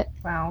on it.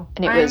 Wow.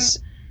 And it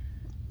was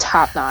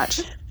top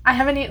notch. I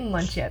haven't eaten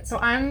lunch yet, so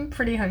I'm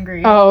pretty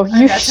hungry. Oh,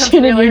 you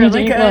shouldn't need to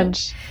eat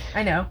lunch.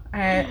 I know.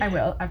 I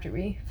will after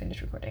we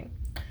finish recording.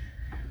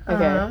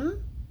 Okay.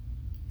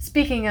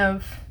 Speaking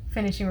of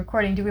finishing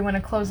recording, do we want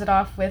to close it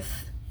off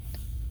with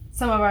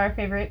some of our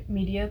favorite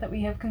media that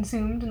we have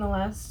consumed in the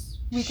last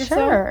week or so?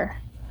 Sure.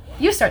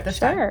 You start this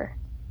time. Sure.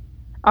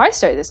 I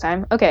start this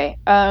time. Okay.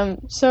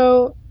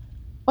 So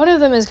one of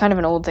them is kind of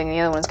an old thing, the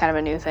other one is kind of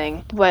a new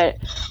thing. But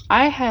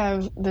I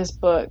have this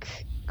book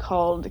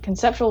called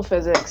Conceptual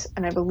Physics,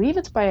 and I believe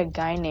it's by a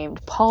guy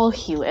named Paul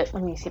Hewitt.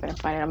 Let me see if I can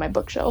find it on my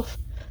bookshelf.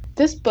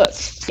 This book,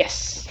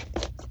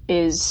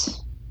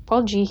 is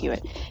Paul G.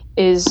 Hewitt,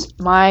 is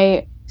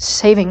my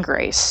saving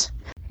grace.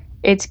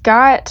 It's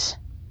got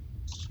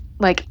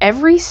like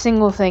every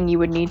single thing you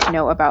would need to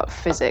know about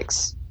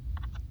physics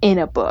in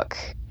a book.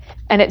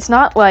 And it's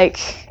not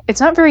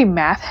very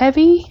math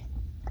heavy.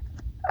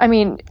 I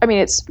mean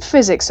it's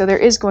physics, so there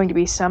is going to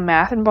be some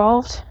math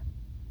involved.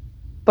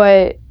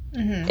 But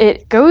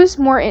it goes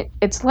more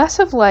it's less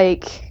of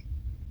like,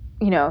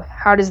 you know,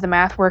 how does the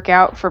math work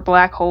out for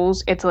black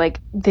holes? It's like,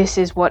 this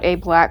is what a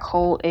black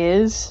hole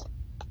is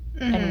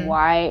and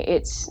why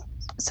it's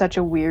such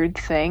a weird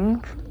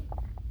thing.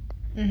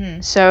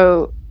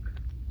 So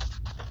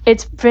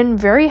it's been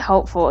very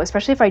helpful,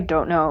 especially if I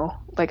don't know,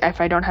 like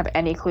if I don't have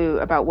any clue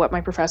about what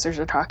my professors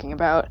are talking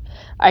about.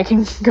 I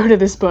can go to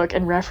this book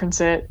and reference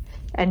it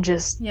and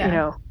just,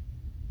 Yeah.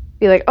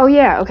 be like, oh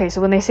yeah, okay,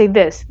 so when they say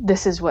this,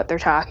 this is what they're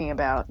talking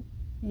about.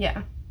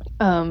 Yeah.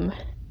 Um,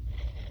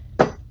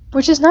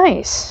 which is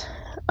nice.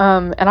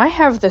 And I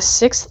have the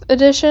 6th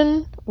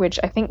edition, which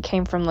I think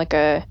came from like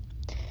a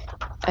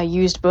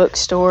used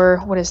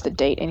bookstore. What is the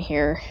date in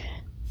here?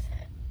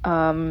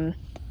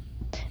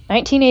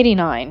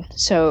 1989.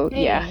 So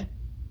yeah. Hey.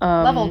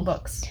 Leveled Um,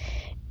 books.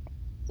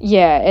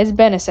 yeah, it's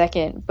been a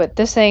second, but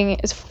this thing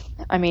is,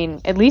 I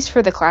mean, at least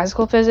for the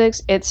classical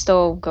physics, it's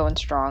still going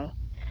strong.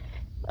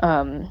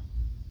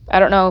 I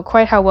don't know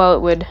quite how well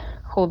it would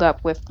hold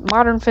up with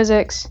modern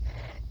physics,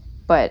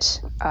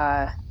 but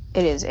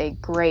it is a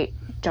great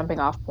jumping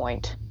off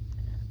point.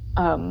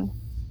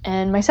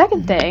 And my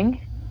second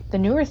thing, the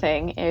newer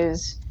thing,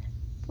 is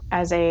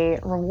as a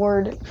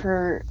reward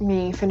for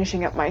me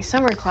finishing up my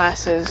summer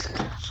classes,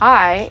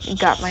 I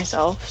got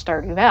myself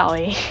Stardew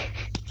Valley,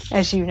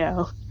 as you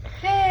know.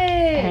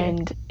 Hey.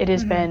 And it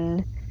has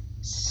been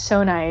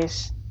so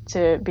nice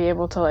to be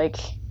able to, like,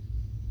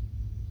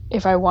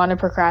 if I want to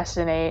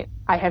procrastinate,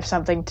 I have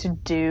something to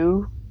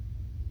do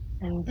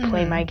and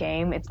play my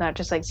game. It's not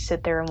just like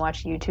sit there and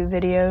watch YouTube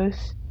videos.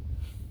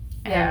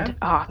 Yeah. And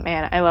oh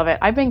man, I love it.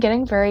 I've been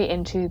getting very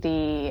into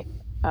the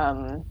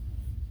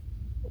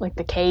like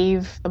the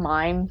cave, the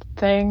mine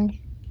thing.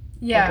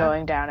 Yeah. And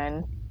going down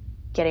and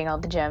getting all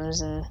the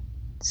gems and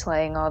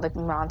slaying all the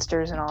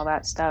monsters and all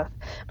that stuff.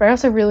 But I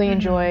also really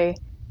enjoy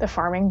the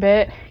farming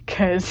bit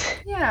because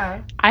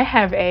I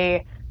have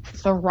a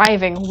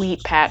thriving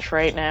wheat patch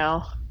right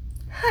now,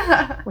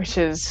 which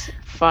is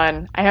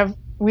fun. I have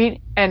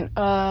wheat and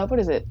what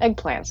is it?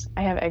 Eggplants.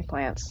 I have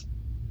eggplants.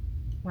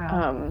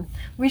 Wow.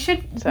 We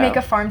should make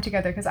a farm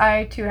together because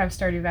I too have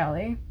Stardew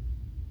Valley.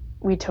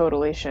 We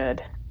totally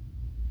should.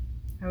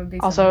 That would be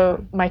also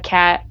fun. My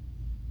cat,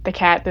 the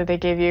cat that they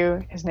give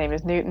you, his name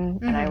is Newton,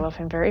 and I love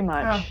him very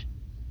much. Oh,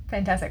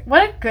 fantastic!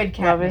 What a good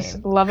cat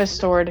name. Love is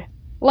stored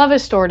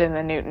in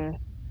the Newton.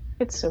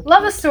 It's so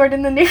Love is stored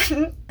in the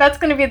Newton. That's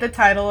going to be the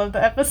title of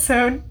the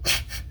episode.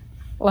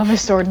 Love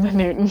is stored in the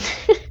Newton.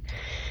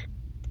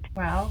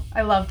 Wow,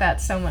 I love that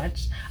so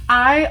much.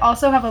 I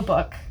also have a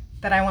book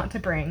that I want to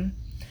bring.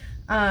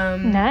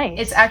 Nice.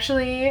 It's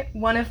actually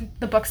one of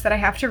the books that I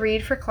have to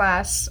read for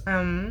class.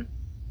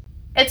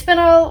 It's been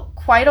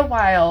quite a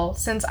while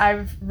since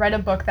I've read a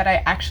book that I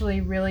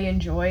actually really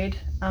enjoyed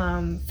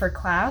for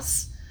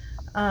class.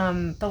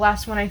 The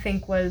last one I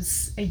think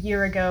was a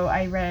year ago.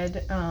 I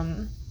read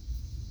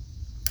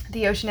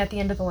The Ocean at the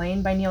End of the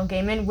Lane by Neil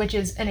Gaiman, which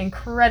is an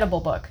incredible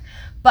book.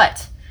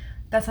 But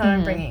that's not what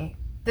I'm bringing.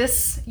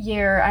 This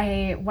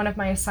year, one of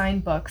my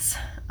assigned books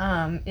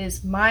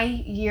is My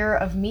Year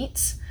of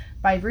Meats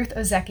by Ruth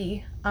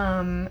Ozeki.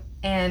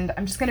 And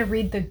I'm just going to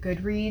read the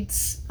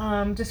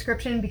Goodreads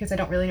description because I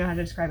don't really know how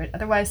to describe it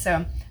otherwise.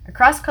 So, a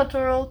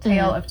cross-cultural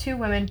tale of two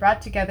women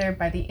brought together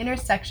by the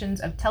intersections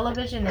of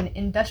television and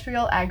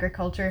industrial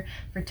agriculture,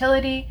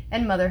 fertility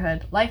and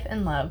motherhood, life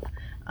and love.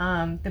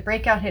 The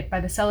breakout hit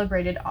by the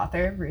celebrated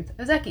author Ruth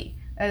Ozeki,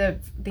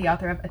 the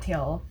author of A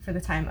Tale for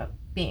the Time of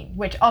Being,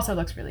 which also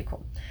looks really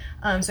cool.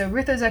 So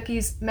Ruth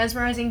Ozeki's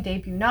mesmerizing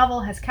debut novel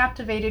has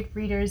captivated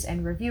readers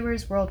and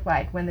reviewers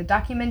worldwide when the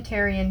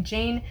documentarian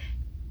Jane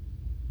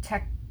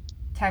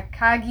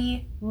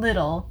Takagi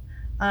Little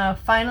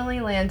finally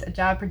lands a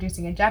job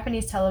producing a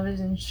Japanese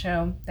television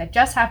show that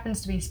just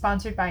happens to be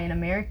sponsored by an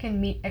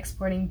American meat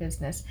exporting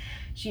business.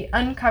 She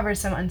uncovers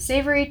some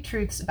unsavory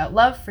truths about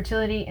love,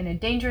 fertility, and a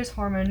dangerous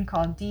hormone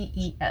called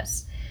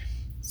DES.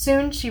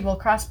 Soon she will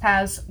cross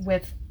paths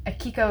with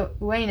Akiko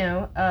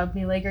Ueno, a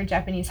beleaguered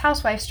Japanese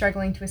housewife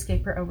struggling to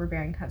escape her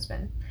overbearing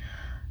husband.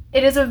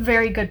 It is a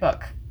very good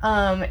book.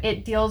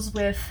 It deals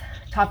with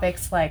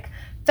topics like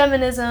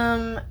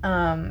feminism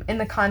in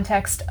the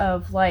context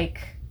of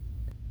like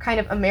kind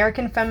of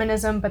American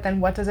feminism, but then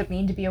what does it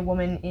mean to be a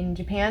woman in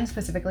Japan,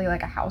 specifically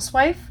like a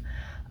housewife?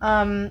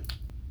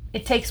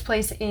 It takes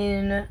place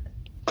in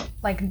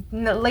like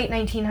the late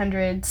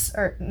 1900s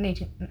or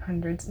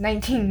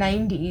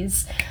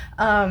 1990s,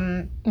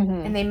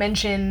 and they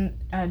mention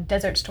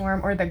Desert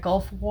Storm or the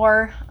Gulf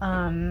War.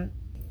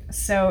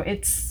 So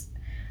it's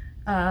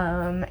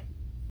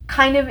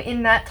kind of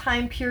in that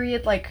time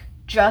period, like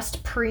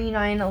just pre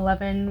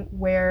 9/11,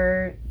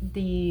 where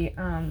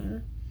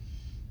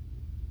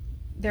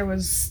there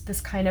was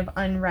this kind of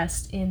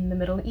unrest in the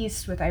Middle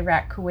East with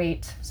Iraq,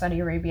 Kuwait,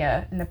 Saudi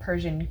Arabia, and the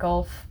Persian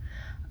Gulf.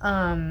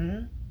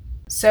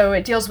 So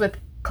it deals with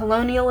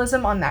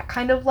colonialism on that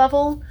kind of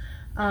level,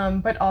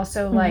 but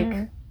also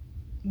like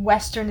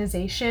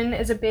westernization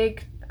is a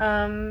big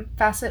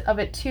facet of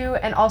it too,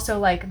 and also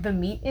like the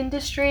meat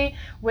industry,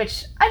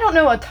 which I don't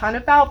know a ton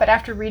about, but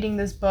after reading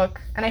this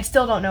book, and I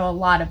still don't know a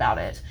lot about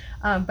it,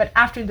 but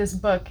after this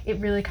book, it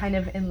really kind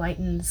of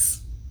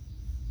enlightens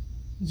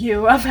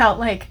you about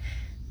like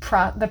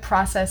the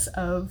process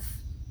of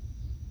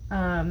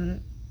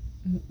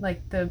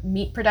like the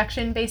meat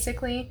production,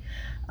 basically.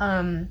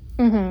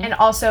 Mm-hmm. And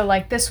also,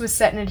 like, this was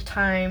set in a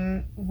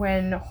time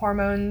when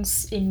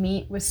hormones in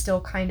meat was still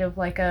kind of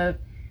like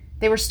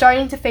they were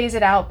starting to phase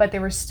it out, but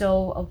there was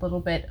still a little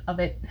bit of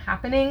it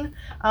happening,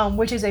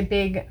 which is a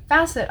big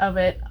facet of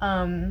it,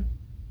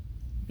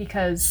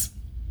 because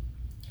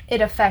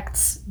it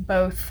affects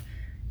both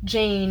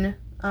Jane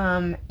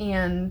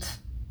and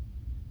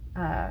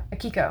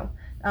Akiko.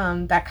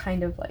 That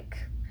kind of like,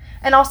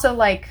 and also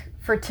like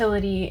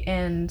fertility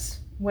and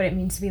what it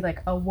means to be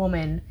like a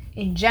woman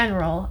in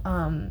general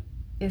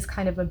is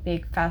kind of a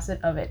big facet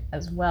of it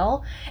as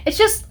well.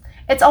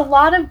 It's a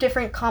lot of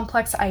different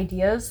complex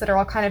ideas that are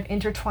all kind of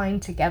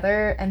intertwined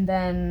together and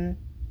then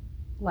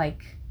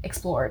like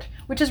explored,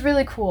 which is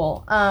really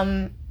cool.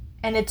 And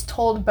it's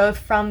told both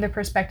from the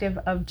perspective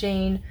of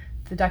Jane,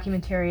 the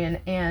documentarian,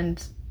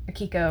 and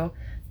Akiko,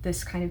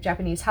 this kind of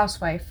Japanese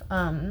housewife.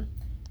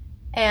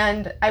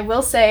 And I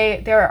will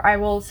say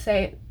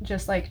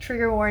just like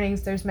trigger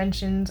warnings. There's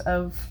mentions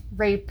of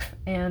rape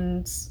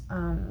and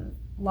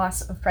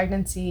loss of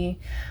pregnancy,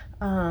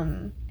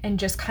 and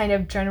just kind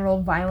of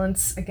general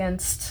violence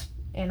against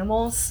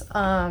animals.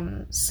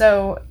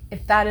 So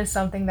if that is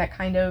something that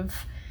kind of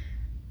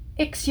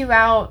icks you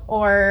out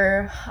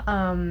or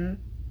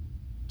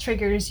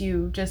triggers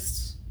you,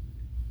 just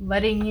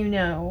letting you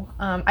know.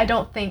 I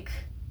don't think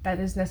that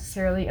is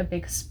necessarily a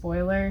big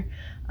spoiler,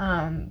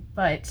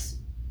 but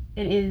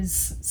it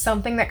is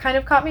something that kind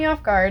of caught me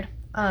off guard.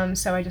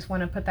 So I just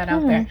want to put that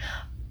out there.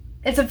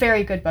 It's a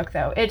very good book,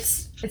 though.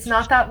 It's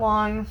not that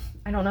long.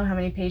 I don't know how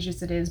many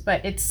pages it is,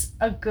 but it's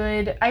a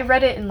good... I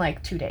read it in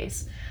like 2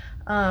 days.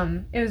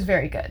 It was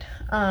very good.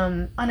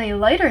 On a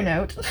lighter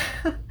note,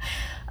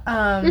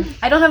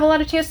 I don't have a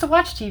lot of chance to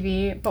watch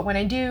TV, but when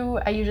I do,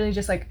 I usually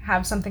just like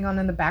have something on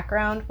in the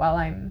background while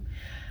I'm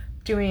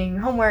doing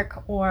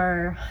homework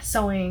or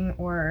sewing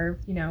or,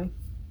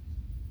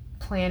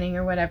 planning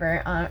or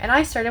whatever. And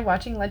I started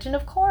watching Legend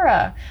of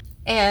Korra,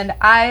 and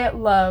I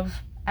love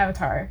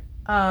Avatar.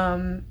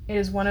 It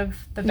is one of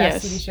the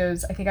best TV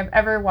shows I think I've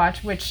ever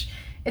watched, which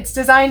it's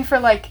designed for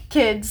like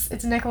kids.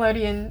 It's a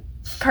Nickelodeon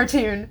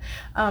cartoon,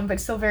 but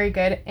still very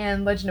good.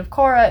 And Legend of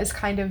Korra is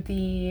kind of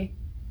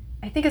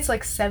I think it's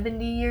like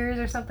 70 years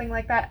or something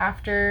like that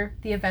after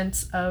the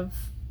events of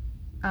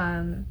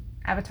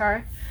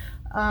Avatar.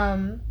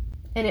 And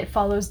it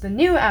follows the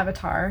new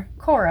Avatar,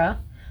 Korra,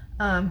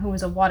 who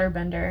was a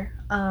waterbender,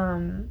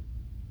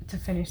 to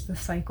finish the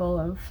cycle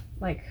of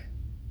like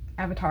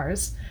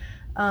avatars.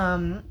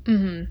 And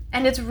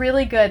it's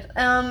really good.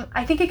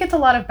 I think it gets a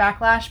lot of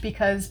backlash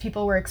because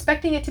people were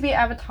expecting it to be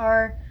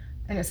Avatar,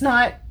 and it's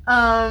not.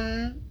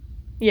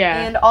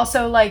 And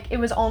also, like, it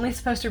was only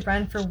supposed to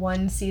run for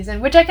 1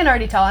 season, which I can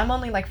already tell. I'm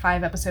only like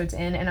 5 episodes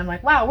in, and I'm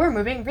like, wow, we're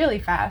moving really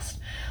fast.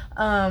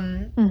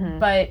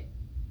 But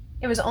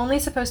it was only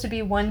supposed to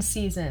be 1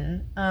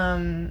 season.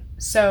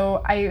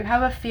 So I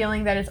have a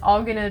feeling that it's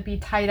all gonna be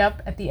tied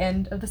up at the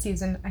end of the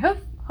season.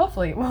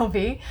 Hopefully it will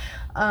be.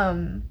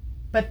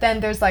 But then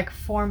there's like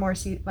 3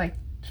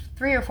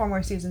 or 4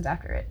 more seasons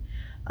after it.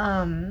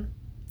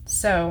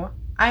 So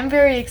I'm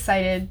very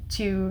excited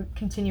to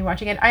continue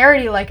watching it. I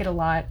already like it a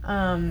lot.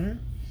 I'm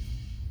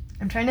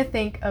trying to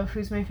think of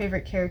who's my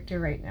favorite character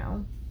right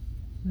now.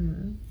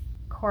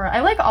 Korra.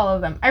 I like all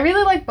of them. I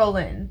really like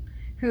Bolin,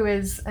 who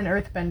is an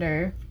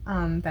earthbender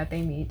that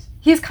they meet.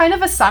 He's kind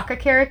of a Sokka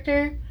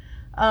character,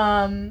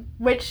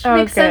 which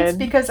makes sense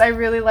because I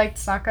really liked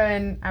Sokka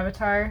in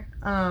Avatar.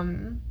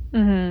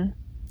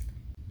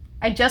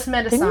 I just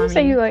met Asami. Didn't you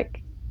say you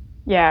like...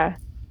 Yeah.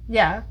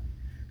 Yeah.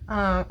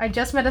 I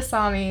just met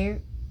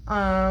Asami.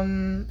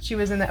 She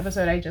was in the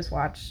episode I just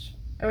watched,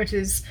 which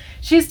is...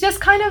 She's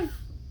just kind of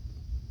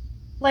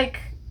like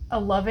a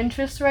love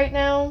interest right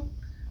now.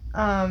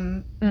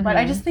 But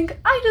I just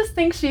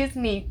think she's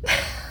neat.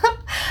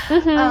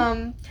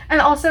 And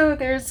also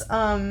there's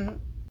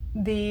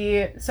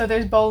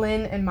there's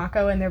Bolin and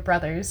Mako and their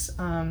brothers.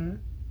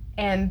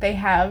 And they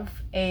have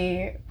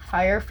a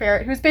fire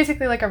ferret who's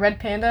basically like a red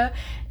panda,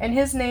 and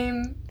his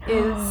name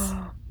is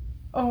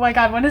oh my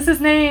god, what is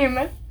his name?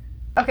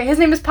 Okay, his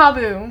name is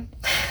Pabu.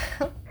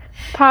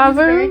 Pabu? He's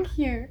very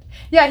cute.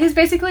 Yeah, he's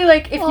basically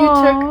like if you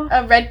took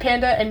a red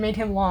panda and made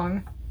him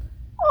long.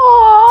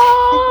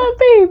 Aww,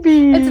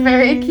 baby. It's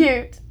very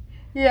cute.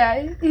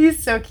 Yeah,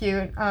 he's so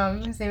cute.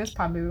 His name is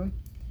Pabu.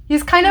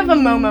 He's kind of a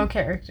Momo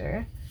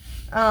character.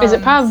 Is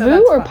it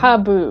Pabu or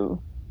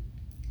Pabu?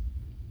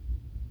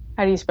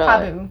 How do you spell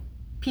Pabu.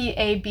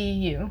 it?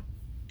 Pabu.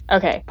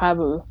 Okay,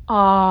 Pabu.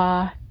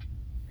 Aww.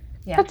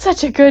 Yeah. That's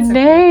such a good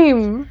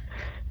name.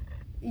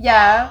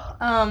 Yeah.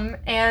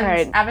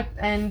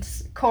 And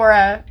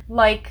Korra,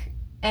 like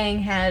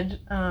Aang had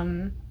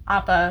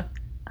Appa,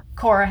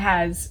 Korra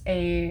has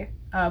a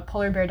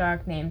polar bear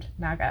dog named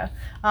Naga.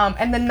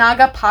 And the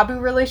Naga-Pabu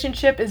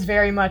relationship is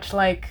very much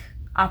like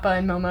Appa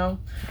and Momo.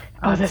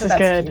 This is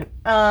good.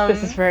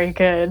 This is very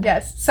good.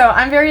 Yes. So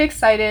I'm very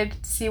excited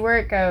to see where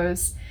it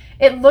goes.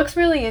 It looks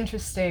really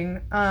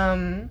interesting.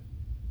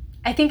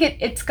 I think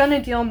it's going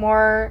to deal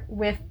more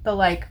with the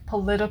like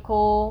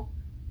political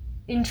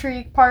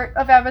intrigue part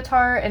of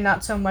Avatar and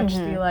not so much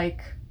Mhm. the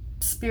like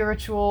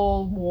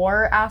spiritual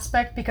war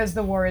aspect, because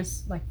the war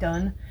is like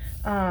done.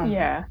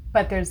 Yeah.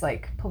 But there's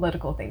like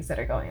political things that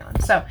are going on,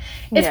 so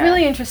it's Yeah.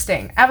 really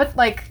interesting.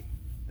 Like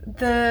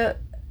the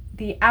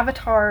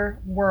Avatar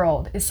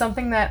world is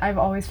something that I've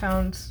always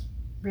found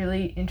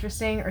really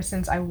interesting, or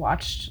since I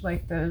watched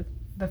like the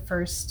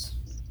first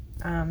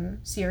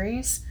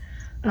series,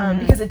 Mhm.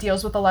 because it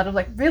deals with a lot of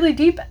like really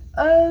deep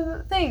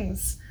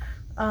things.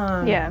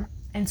 Yeah.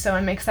 And so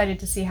I'm excited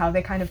to see how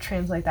they kind of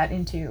translate that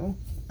into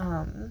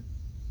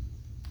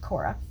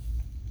Korra.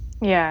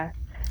 Yeah.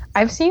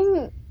 I've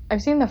seen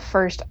the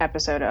first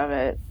episode of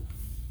it,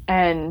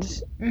 and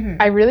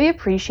I really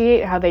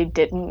appreciate how they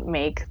didn't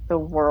make the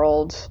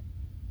world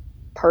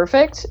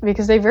perfect,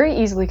 because they very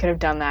easily could have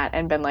done that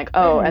and been like,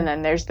 oh, and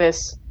then there's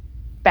this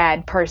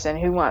bad person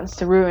who wants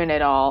to ruin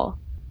it all.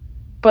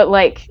 But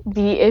like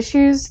the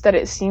issues that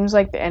it seems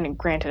like, and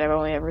granted,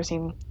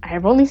 I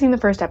have only seen the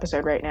first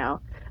episode right now,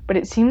 but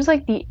it seems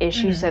like the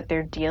issues that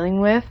they're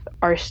dealing with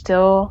are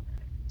still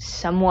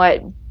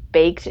somewhat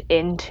baked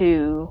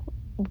into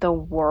the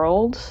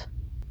world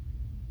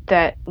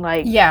that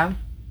like Yeah.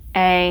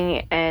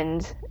 Aang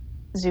and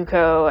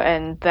Zuko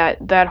and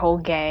that whole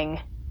gang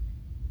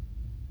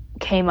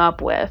came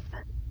up with.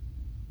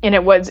 And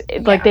it was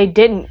like they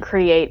didn't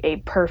create a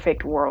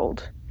perfect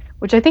world,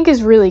 which I think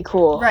is really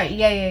cool. Right.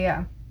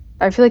 Yeah.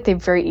 I feel like they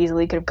very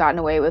easily could have gotten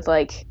away with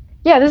like,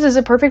 yeah, this is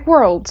a perfect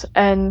world,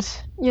 and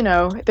you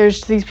know,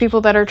 there's these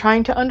people that are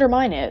trying to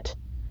undermine it,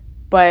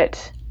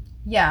 but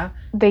yeah,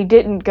 they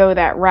didn't go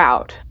that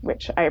route,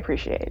 which I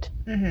appreciate.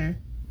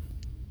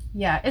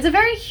 Yeah, it's a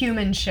very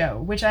human show,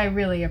 which I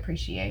really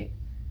appreciate.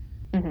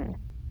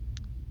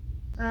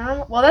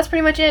 Well, that's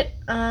pretty much it.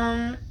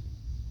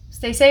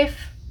 Stay safe.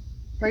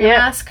 Wear your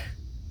mask.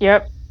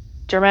 Yep.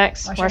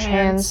 Germex. Wash Wash your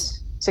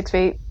hands. 6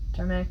 feet.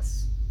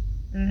 Germex.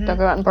 Don't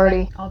go out and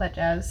party. All that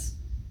jazz.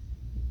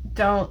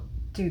 Don't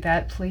do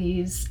that,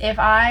 please. If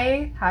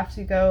I have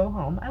to go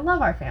home, I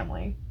love our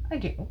family. I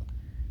do.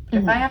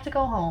 But if I have to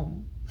go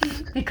home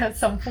because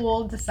some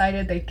fool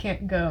decided they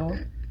can't go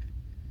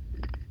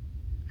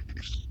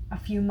a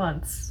few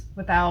months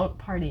without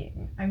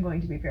partying, I'm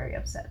going to be very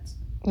upset.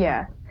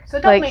 Yeah. So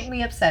don't make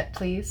me upset,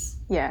 please.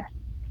 Yeah.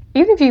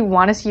 Even if you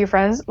want to see your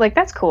friends, like,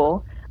 that's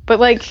cool. But,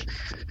 like,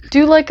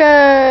 do, like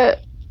a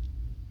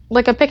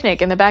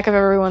picnic in the back of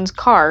everyone's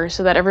car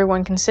so that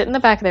everyone can sit in the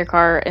back of their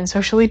car and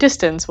socially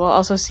distance while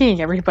also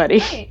seeing everybody.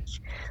 Right.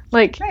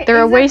 Like, there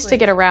are ways to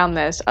get around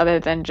this other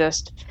than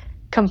just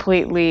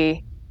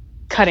completely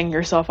cutting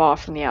yourself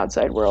off from the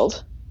outside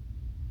world.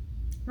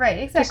 Right,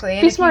 exactly.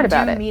 Just be smart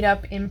about it. Meet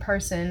up in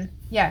person.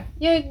 Yeah,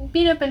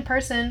 meet up in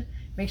person.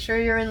 Make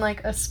sure you're in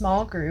like a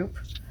small group,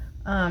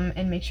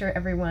 and make sure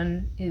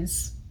everyone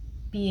is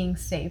being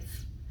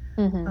safe.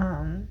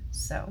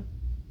 So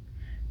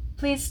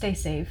please stay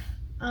safe.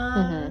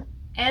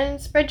 And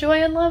spread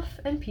joy and love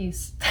and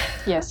peace.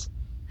 Yes.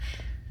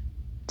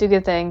 Do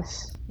good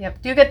things.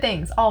 Yep, do good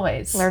things,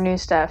 always. Learn new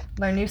stuff.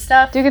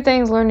 Do good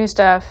things, learn new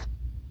stuff.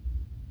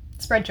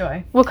 Spread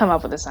joy. We'll come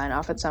up with a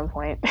sign-off at some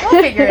point.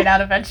 We'll figure it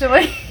out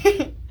eventually.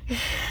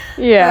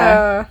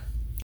 Yeah.